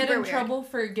That's to get super in weird. trouble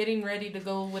for getting ready to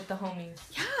go with the homies.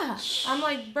 Yeah. I'm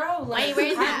like, bro, like, Why you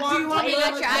wearing that? I want Do you want to me to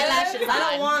let look your good. eyelashes I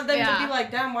don't on? want them Yeah. to be like,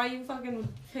 damn, why you fucking with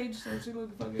Paige so she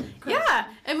look fucking crazy. Yeah.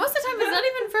 And most of the time, it's not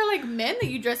even for like men that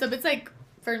you dress up. It's like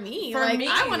for me. For like me.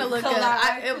 I want to look So good.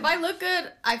 that If I look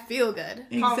good, I feel good.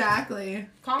 Exactly.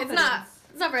 Confidence.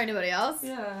 It's not for anybody else.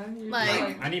 Yeah. You're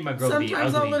Like- I need my girl to be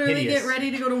Sometimes ugly, I'll literally hideous. get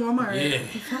ready to go to Walmart.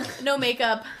 Yeah. No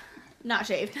makeup, not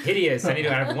shaved. Hideous. I need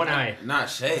to have one eye. Not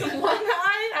shade. one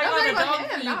eye. I I'm got a talking about dog him,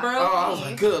 for you, not- bro. Oh, I was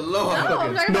like, good lord. No,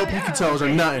 I'm talking No about pinky him. toes or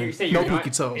You nothing. say No you're pinky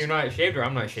not, toes. You're not shaved or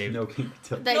I'm not shaved. No pinky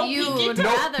toe. That No you pinky would toes.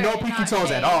 rather. No pinky not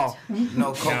toes at shaved. all.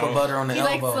 No cocoa No. butter on the He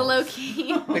likes elbow. the low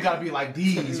key. They gotta be like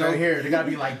these right here. They gotta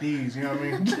be like these. You know what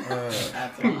I mean?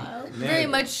 That's wild. Very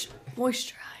much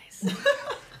moisturized.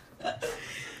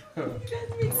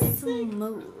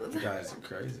 Smooth. You guys are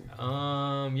crazy.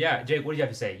 Yeah, Jake, what do you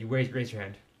have to say? You raise your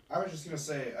hand. I was just gonna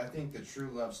say, I think the true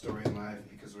love story in life,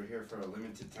 because we're here for a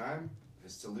limited time,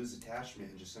 is to lose attachment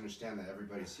and just understand that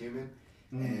everybody's human,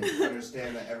 and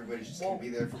understand that everybody's just gonna be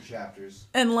there for chapters.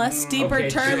 Unless deeper Okay,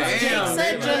 terms, chill out. Jake Damn,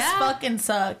 said, man. just Yeah. fucking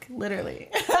suck. Literally.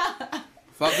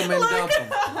 Fuck them and dump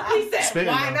them. He said, Spitting,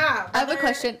 why though. not? I have a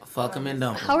question. Fuck them and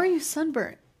dump them. How are you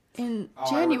sunburnt in Oh, I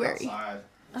work January? outside.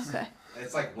 Okay.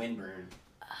 It's like windburn.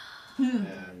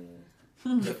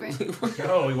 Different.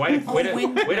 Yo, way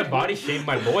to body shame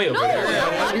my boy over No, there.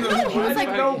 I was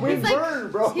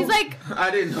like, bro. he's like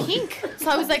I didn't know. pink, so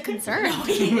I was like concerned.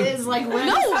 He is like, No,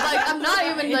 like I'm not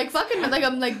even like fucking. Like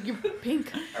I'm like you're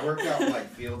pink. I worked out in, like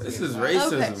fields. This and is inside.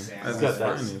 racism. Okay. That's Got the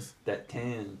finest. that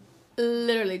tan.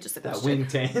 Literally just a That question. wind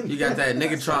tan. You got that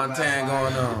niggatron tan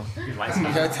going on. You like You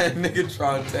that? got that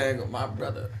niggatron tan going, my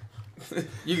brother.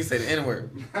 You can say the N word.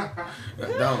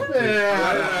 Don't.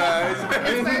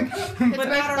 Pittsburgh. But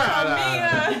not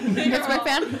around me. Pittsburgh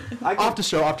fan. Off the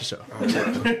show. Off the show.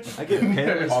 I get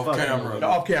pale as Off fuck. camera.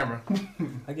 Off camera.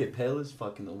 I get pale as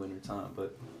fuck in the wintertime,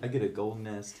 but I get a golden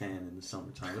ass tan in the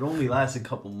summertime. It only lasts a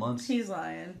couple months. He's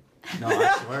lying. No,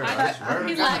 I swear. I swear.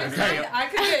 He's like, I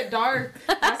could get dark.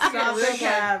 I could get real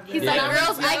dark. he's Yeah. like,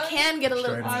 girls, I can get a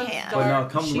little Straight up. tan. But no,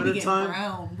 come She be getting wintertime,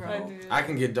 brown, I bro. do. I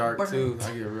can get dark too. I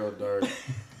get real dark.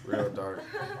 Real dark.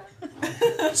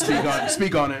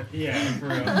 Speak on it. Yeah, for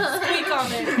real. Speak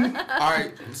on it.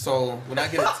 Alright, so when I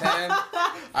get a tan,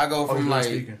 I go Oh, from you're like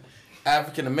speaking.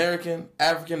 African American,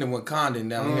 African and Wakandan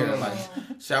down here. Like,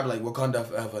 should I be like Wakanda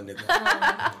forever,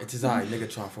 nigga? It is I,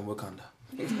 niggatron from Wakanda.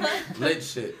 Lit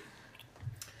shit.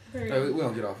 So we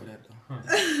don't get off of that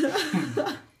though.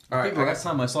 I Alright, think the last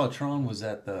time I saw Tron was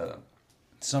at the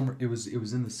summer. It was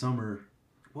in the summer.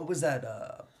 What was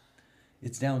that?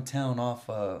 It's downtown off.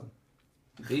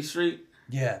 B Street.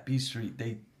 Yeah, B Street.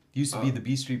 They used to be the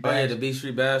B Street. Oh yeah, Bash. the B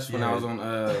Street Bash when I Yeah. was on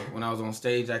when I was on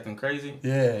stage acting crazy.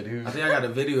 Yeah, dude. I think I got a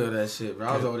video of that shit, bro.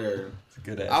 I was over there. It's a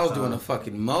good ass I was time. doing the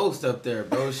fucking most up there,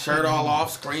 bro. Shirt all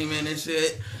off, screaming and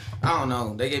shit. I don't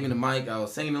know. They gave me the mic. I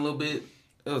was singing a little bit.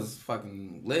 It was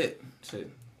fucking lit. Shit.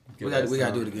 Good We got ass to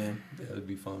time. do it again. Yeah, it'd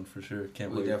be fun for sure.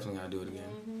 Can't We wait. definitely gotta do it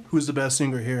again. Who's the best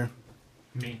singer here?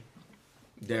 Me.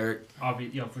 Derek.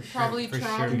 Yo, for sure. Probably for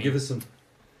Tron. sure. Me. Give us some.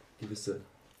 Give us a.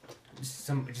 Just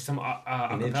some An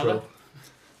acapella. intro.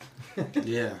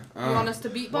 Yeah. You want us to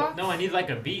beatbox? No, I need like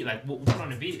a beat. Like we'll put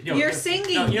on a beat. Yo, You're yo,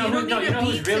 singing. No, You don't no, need you a know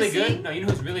who's beat really to good? sing. No, you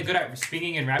know who's really good at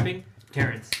singing and rapping?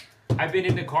 Terrence. I've been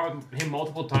in the car with him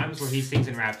multiple times where he sings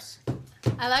and raps.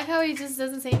 I like how he just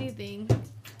doesn't say anything.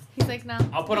 He's like, no.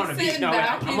 I'll put on a beat. sitting No,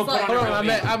 back, I'm he's gonna put like- on a Hold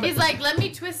real on, beat. He's like, let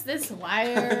me twist this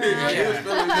wire.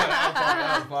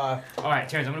 All right,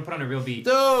 Terrence, I'm gonna put on a real beat.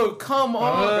 Dude, come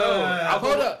on, bro. I'll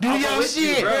Hold go- up. Do I'll go your with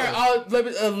you, shit. bro. Here, I'll let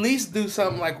me at least do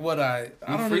something like what I You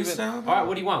don't even. freestyle? All right,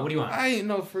 what do you want? What do you want? I ain't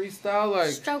no freestyle. Like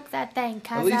Stroke that thing, at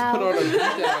Kazo. least put on a beat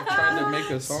that I'm trying to make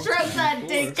a song. Stroke that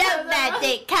dick, stroke that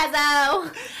dick,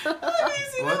 Kazo.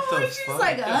 What the She's fuck?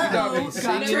 like, You got me oh,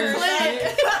 singing got your and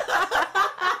clit.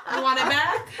 You want it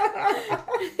back?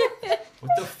 What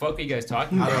What the fuck are you guys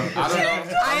talking I about? don't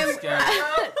know. I am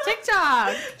TikTok.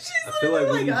 I feel like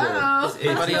we need to. Is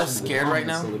anybody else scared right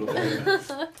now? A little bit.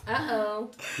 Uh-oh.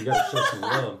 You gotta show some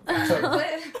love.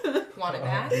 Want it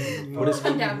back? What is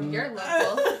Come down your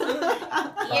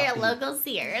local. Your local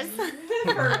Sears.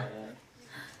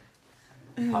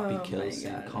 Poppy kills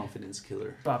and confidence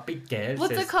killer. Poppy Kells.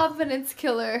 What's a confidence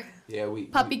killer? Yeah,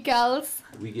 Puppy Kells.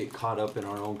 we get caught up in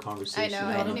our own I conversation. know.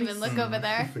 I didn't even look over We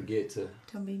there. forget to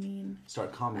Don't be mean.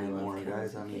 start commenting more,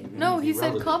 guys. I mean, No, be he said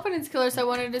relevant. confidence killer, so I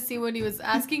wanted to see what he was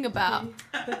asking about.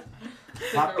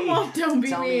 Poppy, Don't be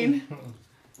tell mean. me.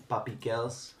 Poppy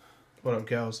Kells. What up,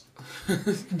 cows? He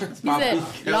said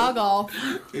log off.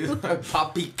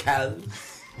 Poppy Cal.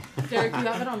 Derek, you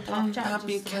have it on top chat.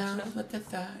 Poppy just to let you Cal. know. What the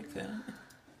fuck?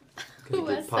 Who Gonna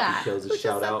give was Poppy that? Kells a Who just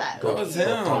shout said out. that? Go That was go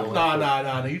him. follow Nah, him.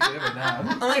 nah. You said it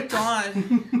now. Oh my god.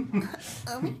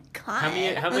 Oh my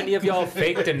god. How many of y'all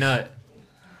faked a nut?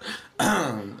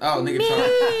 Oh, nigga Me.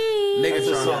 trying. That's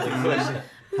a Nigga salty trying. question.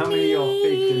 How many of y'all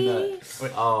faked the nut?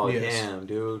 Wait, Oh, yes. damn,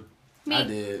 dude. Me. I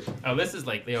did. Oh, this is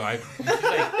like, yo, this is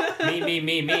like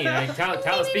me. Like,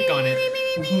 tell speak on it.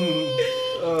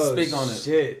 Oh, Speak on it.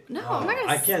 Shit. No, Oh, I'm not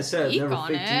gonna I can't say I've speak never on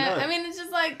faked it. a nut. I mean, it's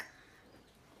just like,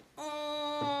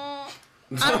 I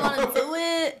don't want to do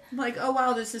it. Like, oh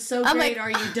wow, this is so I'm great. like-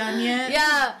 Are you done yet?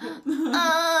 Yeah.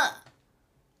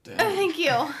 Thank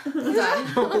you. What the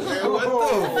fuck?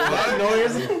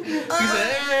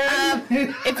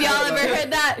 If y'all ever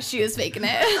heard that, she was faking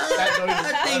it.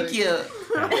 Thank you.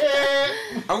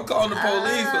 I'm calling the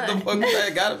police. What the fuck is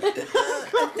that? Gotta be.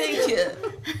 Thank you.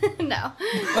 No. No,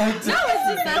 it's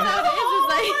just that's how it is. It's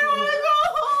like,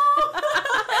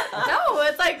 no,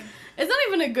 it's like, it's not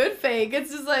even a good fake.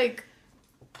 It's just like,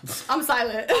 I'm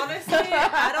silent. Honestly,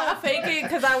 I don't fake it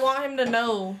because I want him to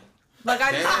know. Like,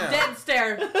 I just Damn. dead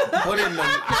stare. Put in the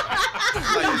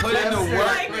put in the work.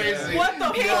 Like, what the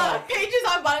fuck? Paige is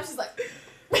on bottom. She's like,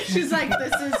 She's like,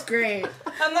 this is great.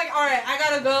 I'm like, all right, I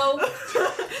gotta go.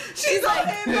 she's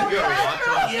like,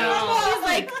 she's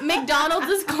like, McDonald's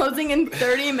is closing in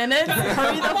 30 minutes.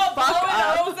 Hurry the I'm fuck blowing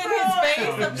up. nose in his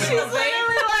face. She's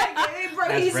literally like, hey, bro,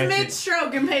 That's he's wretched.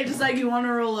 mid-stroke, and Paige is like, you want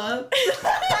to roll up?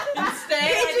 Stay. I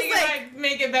He's think like- it might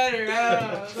make it better.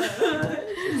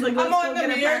 She's like, I'm let's on go the get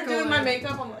a mirror pack of doing my one.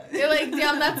 makeup. I'm like, You're like,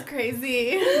 damn, that's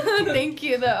crazy. Thank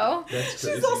you, though. That's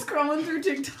crazy. She's all scrolling through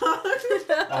TikTok.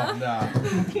 Oh, nah.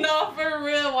 no, for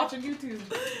real, watching YouTube.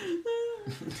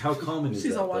 How common is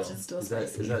She's that? all watching though? Still Is that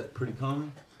Spicy. is that pretty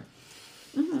common?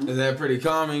 Is that pretty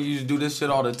common? You just do this shit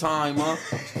all the time, huh?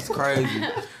 It's crazy.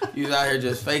 You out here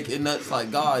just faking nuts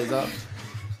like guys, huh?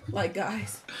 Like,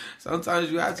 guys.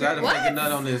 Sometimes you have to fake a What?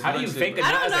 nut on this. How do you nut fake a shit.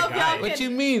 I nut don't as know a if y'all guy? can- What you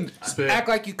mean? Spit. Act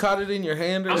like you caught it in your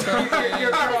hand or something?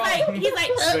 He's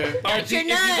like, that's your If you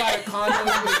got a nut. condom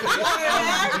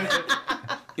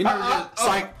You know, it's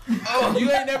like, you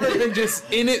ain't never been just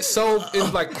in it, so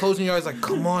it's like closing your eyes, like,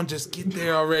 come on, just get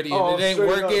there already. And Oh, it ain't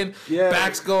straight up. working. Yeah.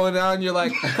 Back's going down. You're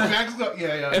like,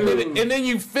 Yeah. and then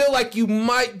you feel like you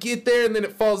might get there, and then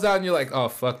it falls down. And you're like, oh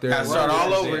fuck, there. gotta it start was.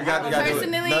 all over. You got to do it.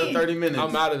 Personally, Another 30 minutes.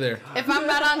 I'm out of there. If I'm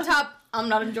not on top, I'm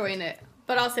not enjoying it.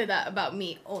 But I'll say that about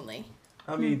me only.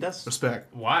 I mean, that's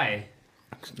Respect. Why?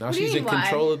 Now What do you she's in mean, why?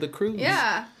 control of the cruise.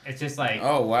 Yeah. It's just like,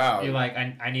 Oh wow. you're like,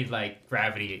 I need like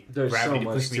gravity. There's gravity so to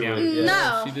much push me to down. it. Yeah.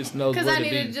 No. She just knows Because where I to need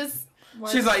be. to just.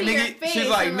 She's like, see your nigga. face She's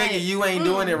like, and, nigga, you ain't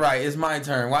doing it right. It's my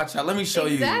turn. Watch out. Let me show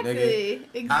you, nigga. Exactly.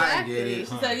 Exactly. I get it.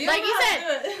 She said, you Like know you how to said,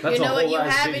 do it. That's you a know what whole you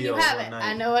ass have and you video have one it. night.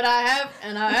 I know what I have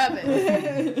and I have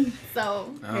it.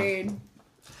 So, Oh,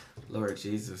 Lord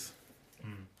Jesus.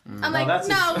 I'm like, that's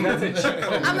no. that's a cheat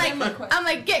code. I'm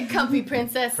like, get comfy,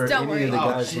 princess. For Don't any worry. of the Oh,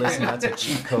 guys shit. listening, that's a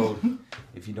cheat code.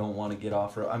 If you don't want to get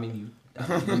off, I mean,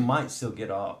 you might still get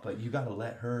off, but you gotta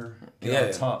let her get Yeah.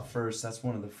 on top first. That's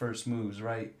one of the first moves,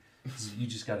 right? 'Cause you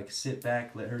just gotta sit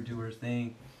back, let her do her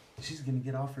thing. She's gonna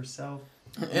get off herself,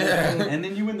 Yeah. and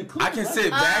then you win the clue. I can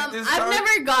sit back this time. I've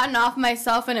never gotten off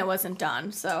myself and it wasn't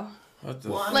done. So, What the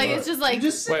like, it's just like, You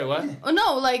just Wait, what? oh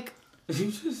no, like, You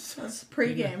just. It's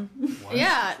pre-game.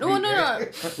 yeah, no. Well, No,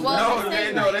 I'm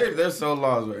saying, they're so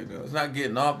lost right now. It's not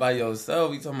getting off by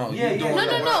yourself. You talking about Yeah, you yeah. doing no,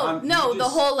 the no, work. no, I'm- no. you The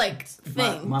just- whole like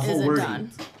thing my whole isn't wording.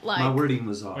 done. My Like, wording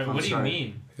was off. Wait, I'm what do you sorry.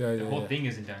 mean? Yeah, The yeah, whole yeah. thing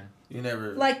isn't done. You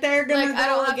never. Like, they're gonna like I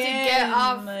don't go have again, to get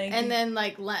off like, and then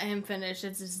like let him finish.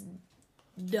 It's just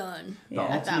done. The Yeah.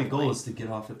 At that ultimate goal point. is to get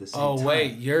off at the same Oh time.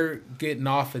 wait, you're getting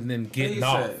off and then What getting you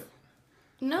off. said?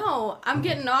 No, I'm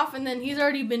getting off and then he's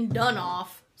already been done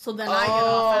off. So then I get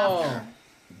off after.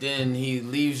 then he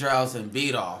leaves your house and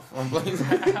beat off. I'm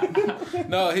like,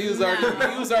 No, he was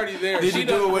already there. did She you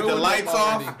do done it with the ruined lights him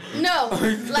already. off?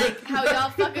 No, like how y'all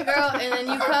fuck a girl and then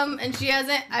you come and she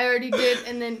hasn't. I already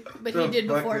did, but he did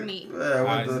before me. Yeah,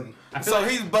 what the? So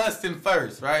he's busting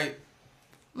first, right?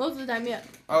 Most of the time, yeah.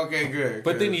 Okay, good.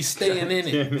 But then he's staying in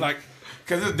it. Like,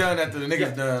 Cause it's done after the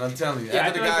nigga's done. I'm telling you. Yeah,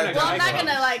 After the I feel like guy's Well, done. I'm not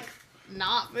gonna like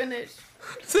not finish.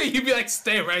 so you'd be like,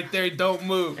 stay right there, don't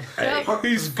move. Nope.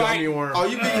 He's fighting. Oh,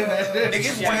 you be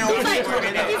niggas round.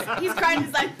 He's like, he's crying.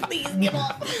 He's like, please give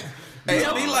up. Hey,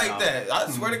 it be like that. I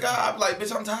swear to God, I'm like,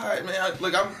 bitch, I'm tired, man.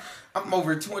 Look, I'm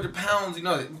over 200 pounds. You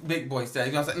know, big boy stat.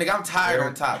 You know what I'm saying? Nigga, I'm tired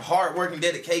on top. Hard work and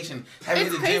dedication. Haven't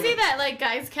It's hit the gym. crazy that like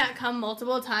guys can't come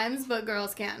multiple times, but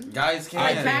girls can. Guys can.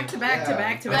 Like back to back to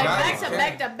back to Like back.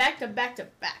 back to back to back to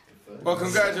back. Well,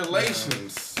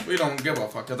 congratulations. We don't give a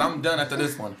fuck, cause I'm done after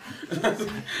this one. And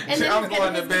then I'm he's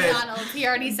going getting to his bed. McDonald's. He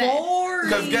already said. Boring.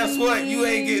 Cause guess what? You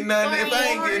ain't getting nothing if I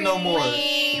ain't getting no more.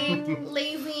 Lame,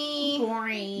 lazy,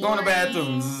 Boring. Go in the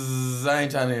bathroom. Zzz, I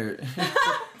ain't trying to hear it.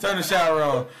 Turn the shower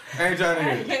on. I ain't trying to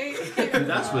hear it. Dude,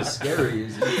 that's what's scary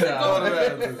is Go in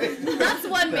the bathroom. That's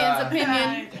one man's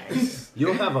opinion.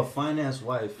 you'll have a fine ass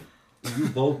wife, and you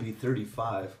both be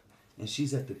 35, and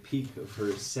she's at the peak of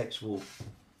her sexual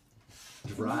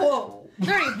drive. Whoa.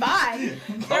 35.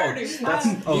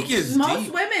 35. Oh, He gets Most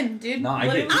deep. women, dude. No, I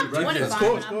get literally. deep, I'm right? 25.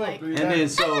 Cool, and cool. I'm like, And then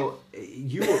so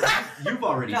you've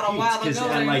already Got a peaked while because to go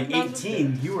at there. like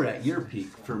 18 you were at your peak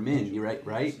for men. You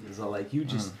right? So like you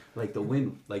just like the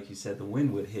wind, like you said, the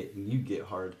wind would hit and you get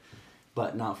hard,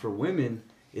 but not for women.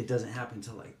 It doesn't happen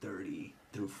till like 30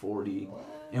 through 40.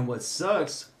 And what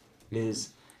sucks is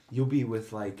you'll be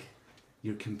with like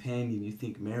your companion. You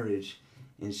think marriage,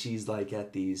 and she's like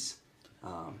at these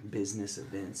business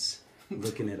events.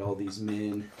 Looking at all these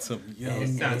men. Some It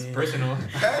sounds personal.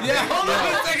 Yeah, hold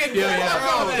on a second.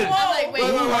 I'm like, wait,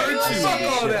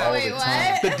 wait,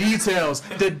 what? The details.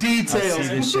 The I see details.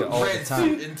 this shit all the Red time.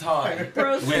 suit and tie.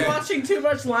 Bro's been watching too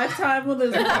much Lifetime with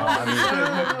his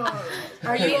mom.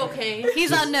 Are you okay?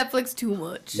 He's on Netflix too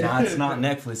much. Nah, it's not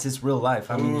Netflix. It's real life.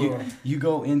 I mean, you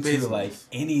go into Business. like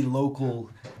any local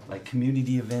like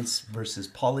community events versus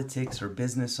politics or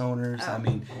business owners. I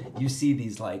mean, you see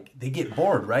these like they get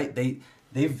bored, right?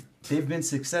 They've been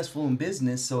successful in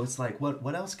business, so it's like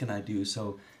what else can I do?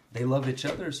 So they love each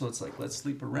other, so it's like let's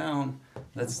sleep around.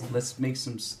 Let's make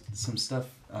some stuff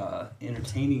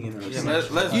entertaining and Yeah,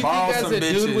 let's You borrow think as some a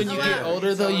dude when bitches. you get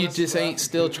older though, you just ain't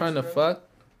still trying to fuck?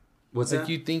 What's Like that?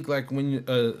 you think like when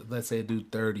you let's say a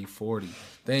dude 30, 40,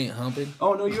 they ain't humping?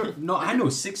 Oh no, I know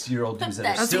 6-year-old dudes that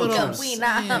are That's still what trying I'm to saying.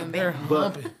 Not humping. They're But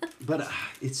humping. but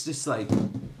it's just like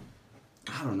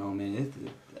I don't know, man.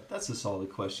 That's a solid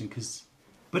question,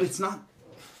 but it's not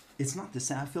the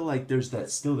same. I feel like there's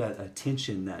still that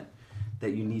attention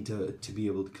that you need to be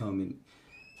able to come and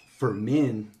for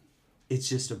men, it's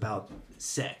just about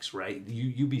sex, right?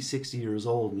 You be 60 years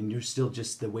old and you're still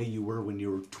just the way you were when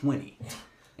you were 20,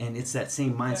 and it's that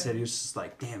same mindset. You're just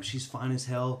like, damn, she's fine as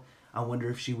hell. I wonder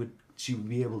if she would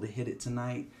be able to hit it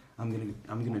tonight. I'm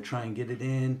gonna try and get it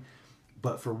in.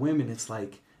 But for women, it's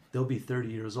like they'll be 30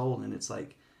 years old and it's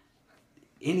like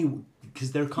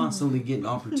because they're constantly getting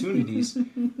opportunities,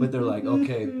 but they're like,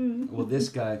 okay, well this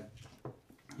guy,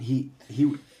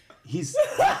 he's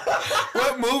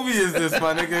What movie is this,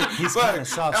 my nigga? He's Fuck. kinda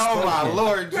soft Oh my spoken.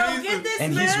 Lord, Bro, Jesus. get this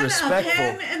And man he's respectful. a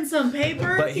pen and some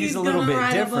paper. but he's a little gonna bit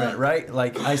write a different, book. right?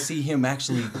 Like I see him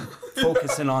actually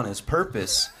focusing on his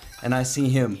purpose, and I see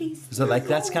him so like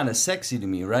that's kind of sexy to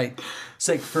me, right? It's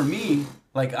like for me,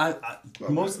 like I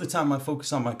most of the time I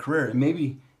focus on my career, and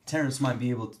maybe Terrence might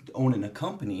be able to own a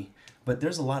company, but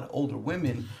there's a lot of older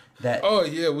women that Oh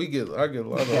yeah, I get a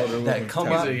lot of older that women.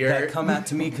 come out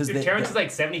to me because Dude, Terrence is like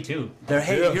 72.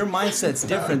 your mindset's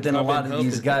different than a I've lot been of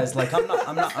these helping. guys. Like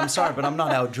I'm sorry, but I'm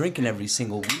not out drinking every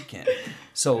single weekend.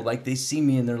 So like they see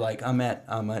me and they're like, I'm at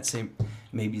say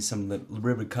maybe some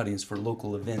ribbon cuttings for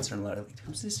local events, and they're like,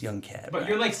 who's this young cat? But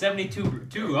you're like 72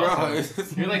 too. Bro, Also.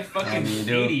 You're like fucking I mean,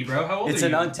 dude, 80, bro. How old It's are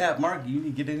an you? untapped market. You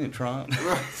need to get in it, Trump.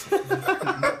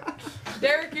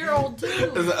 Derek, you're old too.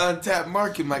 It's an untapped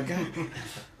market, my guy.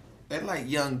 They like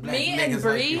young black Me niggas. and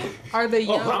Bree like are the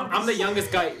Oh, young. I'm the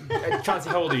youngest guy. Chauncey,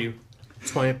 how old are you?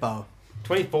 24.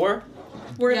 24?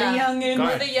 We're Yeah. the youngin'. God.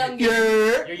 We're the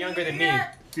youngest. You're younger than me.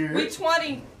 We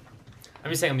 20. I'm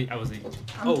just saying I was the.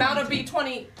 I'm about to be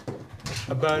 20.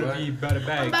 About to be about a I'm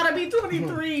bag. about to be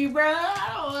 23, bro.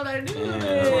 I don't want to do Damn.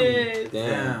 it.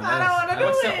 Damn. I don't want to do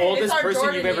What's the it. oldest It's our person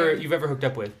Jordan you've year. ever hooked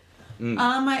up with?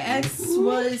 My ex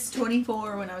was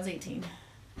 24 when I was 18.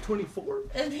 24.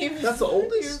 And he was, That's the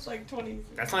oldest? He was like 20.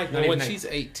 That's like Well, not when even she's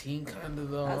 18, kind of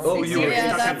though. That's Oh, 6 you were- years. Yeah,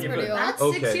 Stop that's tapping your pretty foot. old. That's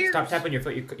Okay. 6 years. Stop tapping your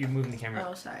foot. You're moving the camera.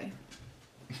 Oh, sorry.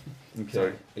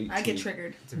 Okay. I get 18.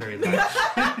 triggered. It's a very loud.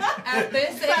 At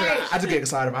this age, I just get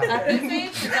excited about at it. this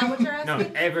age, is that what you're No,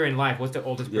 asking? ever in life. What's the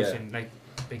oldest Yeah. person like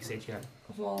big stage you got?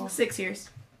 Well, 6 years.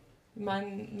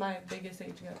 my biggest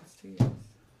age gap is 2 years.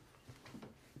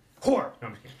 Whore. No,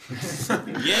 I'm just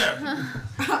kidding. Yeah.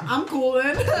 I'm cool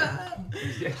then.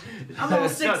 I'm all No,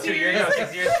 6 2 years. No,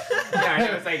 6 years. Yeah, I know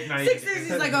it's like not 6 even- years.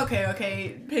 He's like,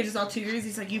 okay. Paige is all 2 years.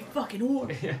 He's like, you fucking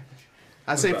whore. Yeah.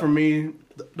 I'd say for me,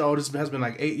 the oldest has been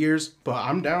like 8 years, but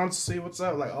I'm down to see what's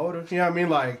up, like older. You know what I mean?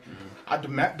 Like,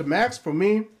 the max for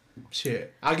me,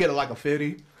 shit, I get it like a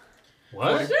 50.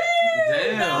 What?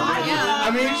 Damn.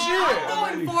 I mean, shit.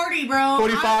 I'm going 40, bro.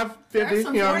 45, 50, There's you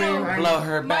some know what I 40 mean? over Blow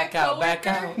her back My out, back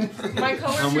coworker- out. My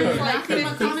coworker is like Matthew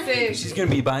McConaughey. 56. She's gonna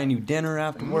be buying you dinner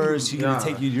afterwards. She's gonna Yeah.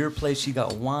 take you to your place. She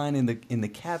got wine in the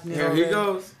cabinet. Here he already.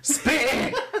 goes.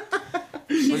 Spit.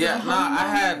 Well, yeah,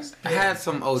 I had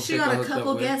some old She chick I got a hooked up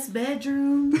couple with. guest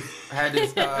bedrooms. I had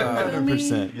this.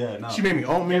 100%. Yeah, no. She made me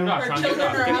oatmeal. Get it off, Her Sean, get it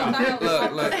children off, are get it out off. the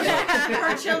house. Look.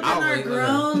 Her children I'll are wait, look.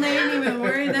 grown. They ain't even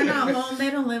worried. They're not home. They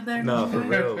don't live there No, no for more.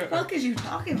 real. What the fuck is you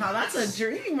talking about? That's a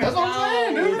dream. That's what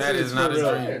I'm saying, dude. That is not a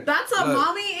dream. That's a Look.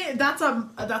 mommy. That's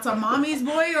a mommy's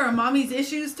boy or a mommy's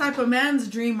issues type of man's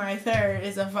dream right there.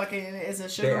 Is a They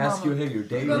sugar ask you, mama. hey, your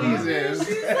day. Jesus.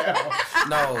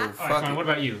 No, All right, fuck. Sean, what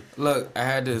about you? Look, I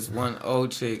had this one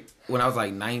old chick when I was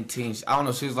like 19. I don't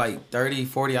know, she was like 30,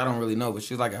 40, I don't really know, but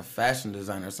she was like a fashion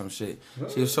designer or some shit.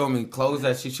 She was showing me clothes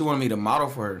that she wanted me to model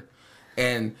for her.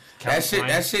 And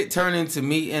that shit turned into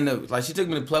me in the, like, she took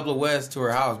me to Pueblo West to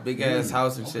her house, big ass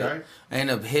house and shit. Okay. I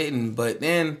ended up hitting, but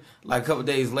then like a couple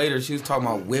days later, she was talking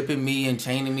about whipping me and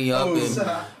chaining me up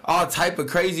and all type of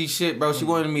crazy shit, bro. She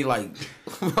wanted me like,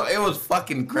 it was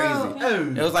fucking crazy.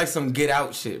 Bro. It was like some get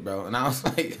out shit, bro. And I was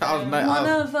like, One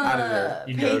of out of there.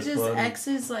 You know it's Paige's funny.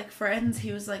 ex's like friends,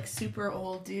 he was like super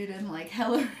old dude and like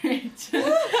hella rich.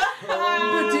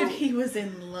 But dude, he was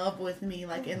in love with me,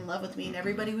 and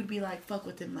everybody would be like, fuck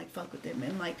with him,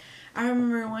 and like I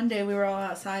remember one day we were all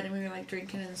outside and we were like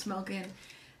drinking and smoking,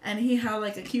 and he had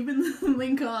like a Cuban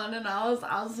link on, and I was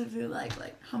like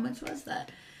how much was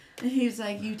that? And he was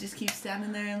like, you just keep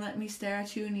standing there and let me stare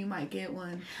at you and you might get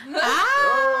one. He's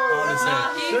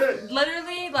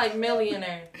literally like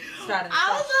millionaire status.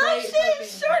 I was like, shit,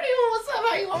 shorty, what's up?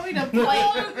 How you want me to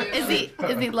play?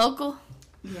 Is he local?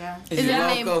 Yeah. Is Is it his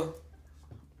name- local?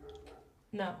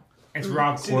 No. It's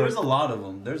Rob See, there's a Court. lot of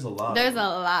them. There's a lot. There's a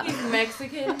lot. He's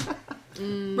Mexican.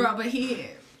 Bro, but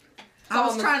I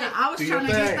was trying to Do your get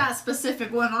thing. that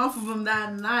specific one off of him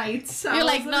that night. So You're I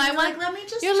like, was no, I literally want- let me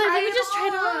just you're like, try let me it just try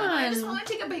it I on. just want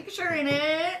to take a picture in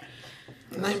it.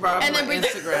 And then brought And up then my bring the-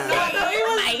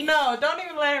 Instagram. No, don't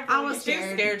even let her. I was She's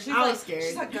scared. scared. She's I was like, scared.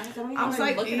 She's like, guys, don't even I was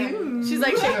like, looking at me. She's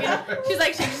like shaking. She's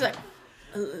like shaking. She's like,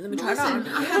 let me try it on.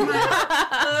 Listen, I had my,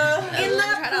 in Let me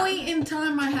that try it on. point in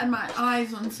time, I had my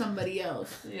eyes on somebody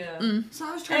else. Yeah. So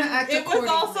I was trying to And act it was accordingly.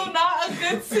 also not a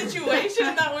good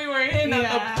situation that we were in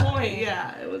at the point.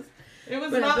 Yeah, it was. It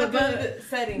was But- not a but- good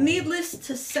setting. Needless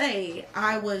to say,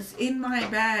 I was in my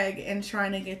bag and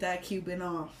trying to get that Cuban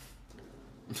off.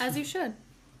 As you should.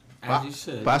 As you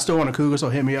should. But I still want a cougar, so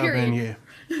hit me up and yeah.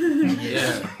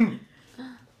 Yeah.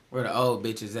 Where the old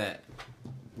bitches at?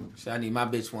 So I need my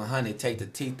bitch 100. Take the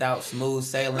teeth out, smooth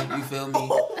sailing. You feel me?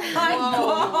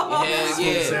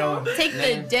 Yeah. Take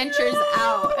the dentures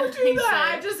out. He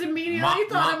I said. just immediately Ma-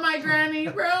 thought ma- of my granny,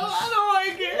 bro. I don't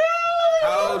like it.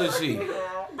 How old is she?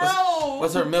 Bro.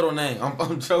 What's her middle name?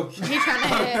 I'm joking. He trying to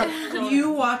hit. You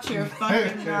watch your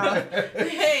fucking mouth.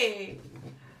 Hey.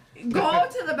 Go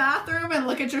to the bathroom and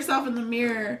look at yourself in the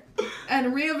mirror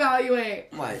and reevaluate.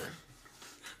 I'm like,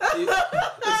 she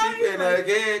finna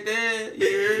get there.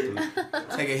 Yeah.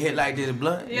 Take a hit like this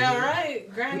blunt. Yeah,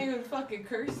 right. Granny would fucking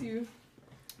curse you.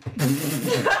 God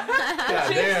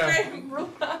She damn. straight rule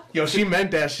out. Yo, she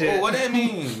meant that shit. Oh, what that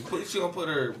mean? She gonna put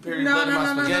her period No, blood in no, my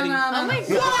no, no, no, spaghetti? no, Oh no. my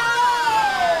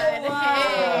god.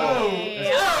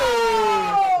 Hey.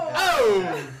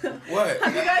 Oh. What?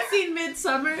 Have you guys seen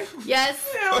Midsummer? Yes.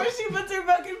 Yeah, where she puts her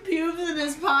fucking pubes in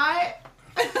his pie?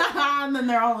 And then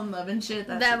they're all in love and shit.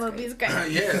 That movie's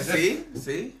great. Yeah, see?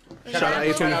 Shout out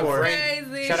A24.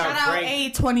 Crazy. Shout out Shout out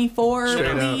Frank. A24. Straight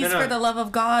up. Please, No, no. for the love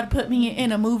of God, put me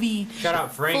in a movie. Shout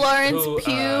out Frank. Florence who,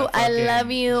 Pugh, I fucking-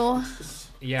 love you.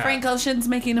 Yeah. Frank Ocean's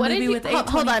making a What movie did you? with A24.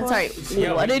 Hold on, sorry.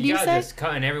 Yo, What did you y'all say? Just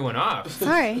cutting everyone off.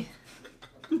 Sorry.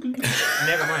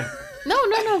 Never mind. No. Go,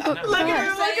 No. go Look at ahead.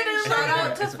 her, look at her. Shout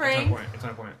out to It's Frank. on point. It's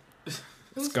on point.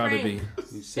 Who's It's gotta Frank? be.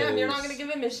 He says, Damn, you're not gonna give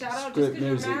him a shout out just script because you're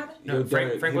music. mad? No, Yo, Frank-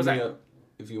 Derek, Frank hit was me like- up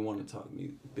if you want to talk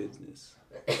business.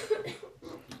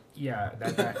 Yeah,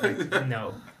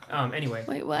 no. Anyway,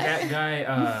 Wait, what? that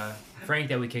guy Frank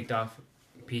that we kicked off,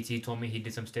 PT told me he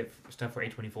did some stuff for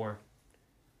A24.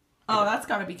 Oh, that's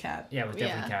gotta be Cat. Yeah, it was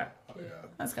definitely Yeah. Cat.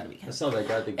 That's gotta be Cat. I saw that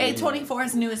guy.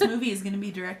 A24's newest movie is gonna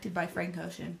be directed by Frank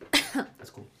Ocean. That's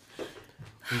cool.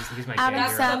 He's my Adam gay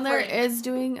hero. Sandler is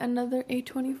doing another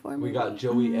A24 movie. We got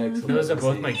Joey X. Those are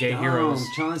both my gay heroes.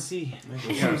 Chauncey.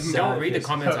 Yeah, don't read the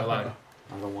comments out loud.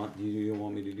 I don't want you. You don't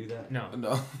want me to do that? No.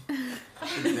 No.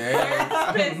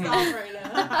 I'm pissed off right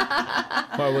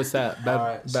now. Why, what's that? Bad,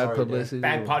 Alright, bad sorry, publicity?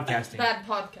 Bad podcasting. Bad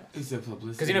podcast. He said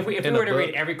publicity. Because if we In a were to read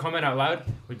book. every comment out loud,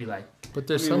 we'd be like, But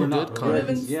there's I mean, some we're good not comments.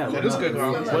 ready. Yeah, That we're is not good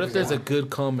ready. comment. What if there's a good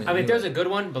comment? I mean, there's a good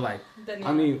one, but like,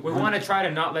 I mean, we want to try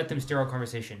to not let them steer our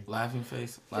conversation. Laughing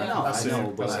face. No, Laughing I face.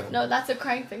 know, but No, that's a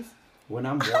crying face. when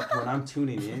I'm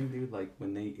tuning in, dude, like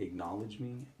when they acknowledge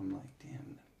me, I'm like,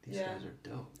 damn, these Yeah. guys are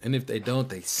dope. And if they don't,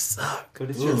 they suck. But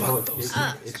it's Ooh, your fuck pod. those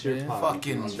It's your man. pod.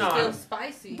 Fucking. No, Still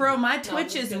spicy. Bro, my No, Twitch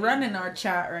just is kidding. running our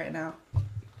chat right now.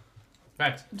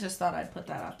 Right. Just thought I'd put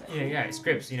that out there. Yeah,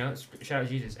 scripts, you know, shout out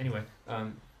Jesus. Anyway,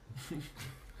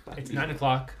 it's 9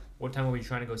 o'clock. What time are we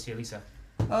trying to go see Elisa?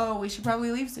 Oh, we should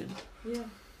probably leave soon. Yeah.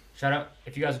 Shout out,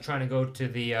 if you guys are trying to go to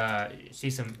the, see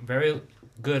some very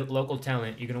good local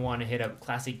talent, you're going to want to hit up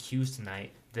Classic Q's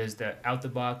tonight. There's the Out the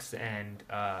Box and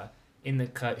In the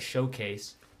Cut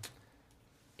showcase.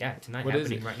 Yeah, tonight What is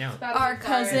happening it? right now. Our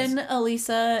cousin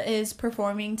Elisa is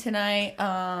performing tonight.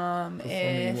 Performing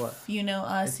If what? you know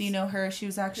us, you know her. She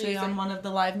was actually on one of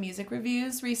the live music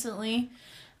reviews recently.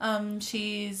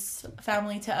 She's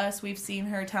family to us. We've seen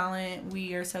her talent.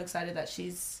 We are so excited that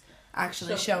she's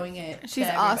actually showing it. She's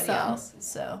to everybody awesome. else,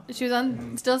 so She was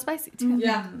on Still Spicy too.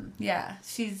 Yeah. yeah,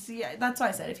 yeah. That's why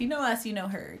I said if you know us, you know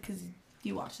her because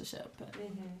you watch the show. But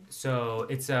So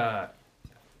it's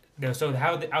so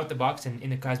how the Out the Box and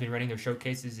In the Cut has been running their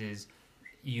showcases is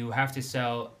you have to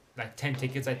sell like 10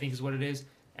 tickets, I think is what it is,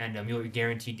 and you'll be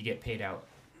guaranteed to get paid out.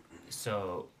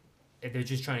 So they're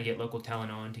just trying to get local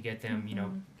talent on to get them, you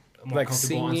know, more Like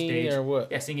comfortable on singing stage. or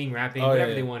what? Yeah, singing, rapping, Oh, whatever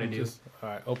yeah, they yeah. want to do. Just, all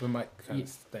right, open mic kind Yeah. of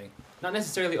thing. Not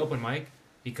necessarily open mic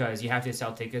because you have to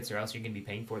sell tickets or else you're gonna be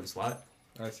paying for the slot.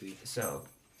 I see. So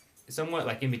somewhat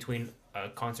like in between a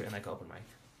concert and like open mic.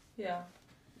 Yeah.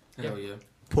 Hell yeah.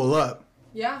 Pull up.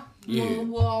 Yeah. Yeah.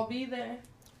 We'll all be there.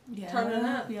 yeah, Turning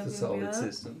up. Yeah, It's a solid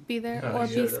system. Be there Oh, or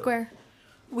shut be up. square.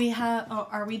 We have. Oh,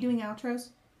 are we doing outros?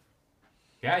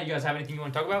 Yeah, you guys have anything you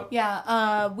want to talk about?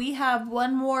 Yeah, we have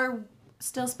one more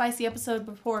Still Spicy episode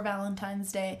before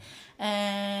Valentine's Day.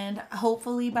 And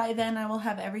hopefully by then I will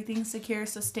have everything secure.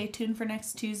 So stay tuned for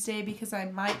next Tuesday because I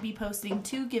might be posting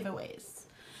 2 giveaways.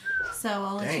 So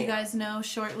I'll let you guys know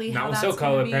shortly how Not with that's SoCo,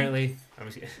 going to be. apparently. I'm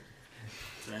just kidding.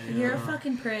 You're a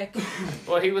fucking prick.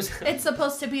 Well, he was. It's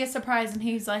supposed to be a surprise and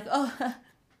he's like, oh.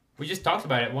 We just talked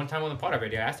about it one time on the pod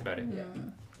already. I asked about it.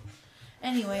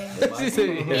 Anyway. She said,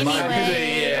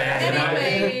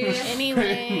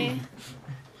 Anyway.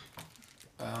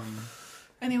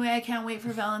 Anyway, I can't wait for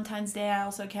Valentine's Day. I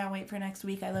also can't wait for next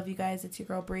week. I love you guys. It's your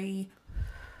girl Bree.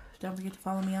 Don't forget to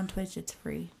follow me on Twitch. It's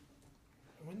free.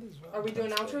 Are we doing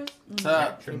outros? What's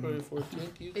up? February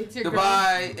 14th. It's your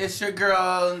Goodbye. It's your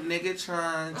girl,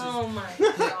 Niggatron. Just Oh my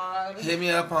god. hit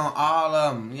me up on all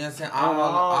of them. You know what I'm saying?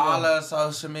 All of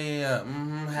social media.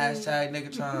 Hashtag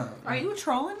Niggatron. Are you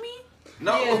trolling me?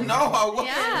 No, no, I wasn't.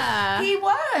 Yeah. He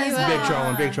was. Big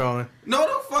trolling, big trolling. No,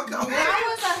 the fuck I wasn't.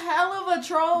 That was a hell of a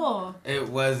troll. It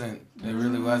wasn't. It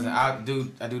really wasn't. I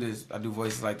do this. I do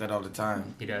voices like that all the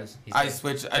time. He does. He's I gay.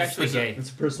 switch. He's I actually switch. gay.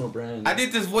 It's a personal brand. I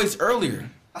did this voice earlier.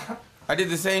 I did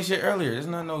the same shit earlier. It's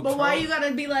not no. But why troll. you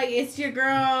gotta be like, it's your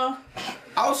girl?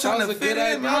 I was trying to Sounds a fit good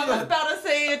in. I was man. about to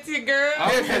say it's your girl.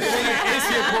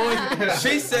 It's your boy.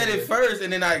 She said it first,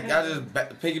 and then I just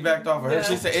piggybacked off of her. Yeah.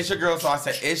 She said it's your girl, so I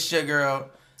said it's your girl.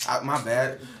 My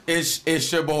bad.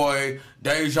 It's your boy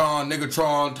Dejan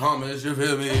Niggatron Thomas. You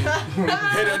feel me? Hit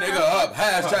a nigga up.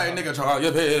 Hashtag Niggatron.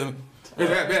 You feel me? Is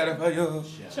that better for you?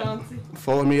 Chauncey.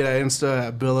 Follow me at Insta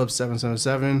at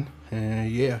BillUp777.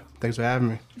 And yeah, thanks for having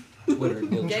me. Twitter,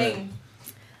 Gil Trap. Gang.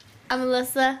 I'm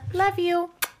Alyssa. Love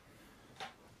you.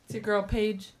 It's your girl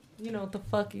Paige. You know what the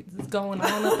fuck is going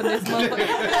on up in this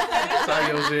motherfucker. Sorry,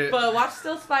 yo, shit. But watch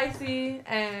Still Spicy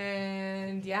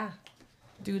and yeah,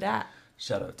 do that.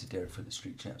 Shout out to Derek for the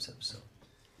Street Champs episode.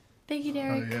 Thank you, Oh,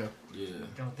 Derek. yeah.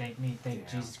 Don't thank me. Thank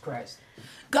Jesus Christ.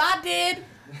 God did.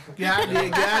 Yeah, I did.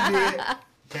 Yeah, I did.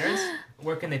 Terrence,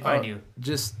 where can they find you?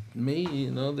 Just me,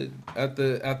 you know, at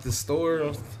the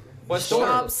store. What store?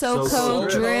 Shop SoCo SoCo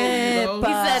Drip. Drip.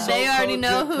 He said they already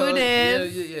know who it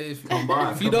is. Yeah. If you Come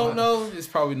don't on. know, it's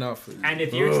probably not for you. And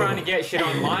if you're trying to get shit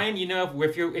online, you know,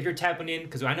 if you're tapping in,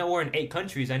 because I know we're in 8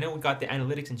 countries, I know we got the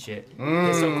analytics and shit.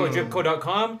 It's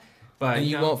SoCoDripco.com, but And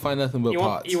you know, won't find nothing but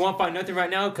pots. You won't find nothing right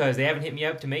now because they haven't hit me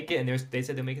up to make it, and they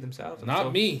said they'll make it themselves. Not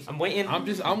So me. I'm waiting.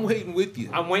 I'm waiting with you.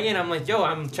 I'm waiting. I'm like, yo,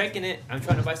 I'm checking it. I'm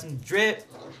trying to buy some drip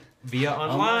via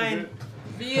online.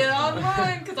 Via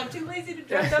online, because I'm too lazy to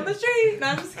drive down the street. No,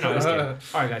 I'm just No, just kidding. All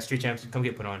right, guys, Street Champs, come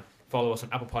get put on. Follow us on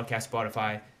Apple Podcasts,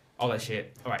 Spotify, all that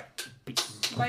shit. All right, peace.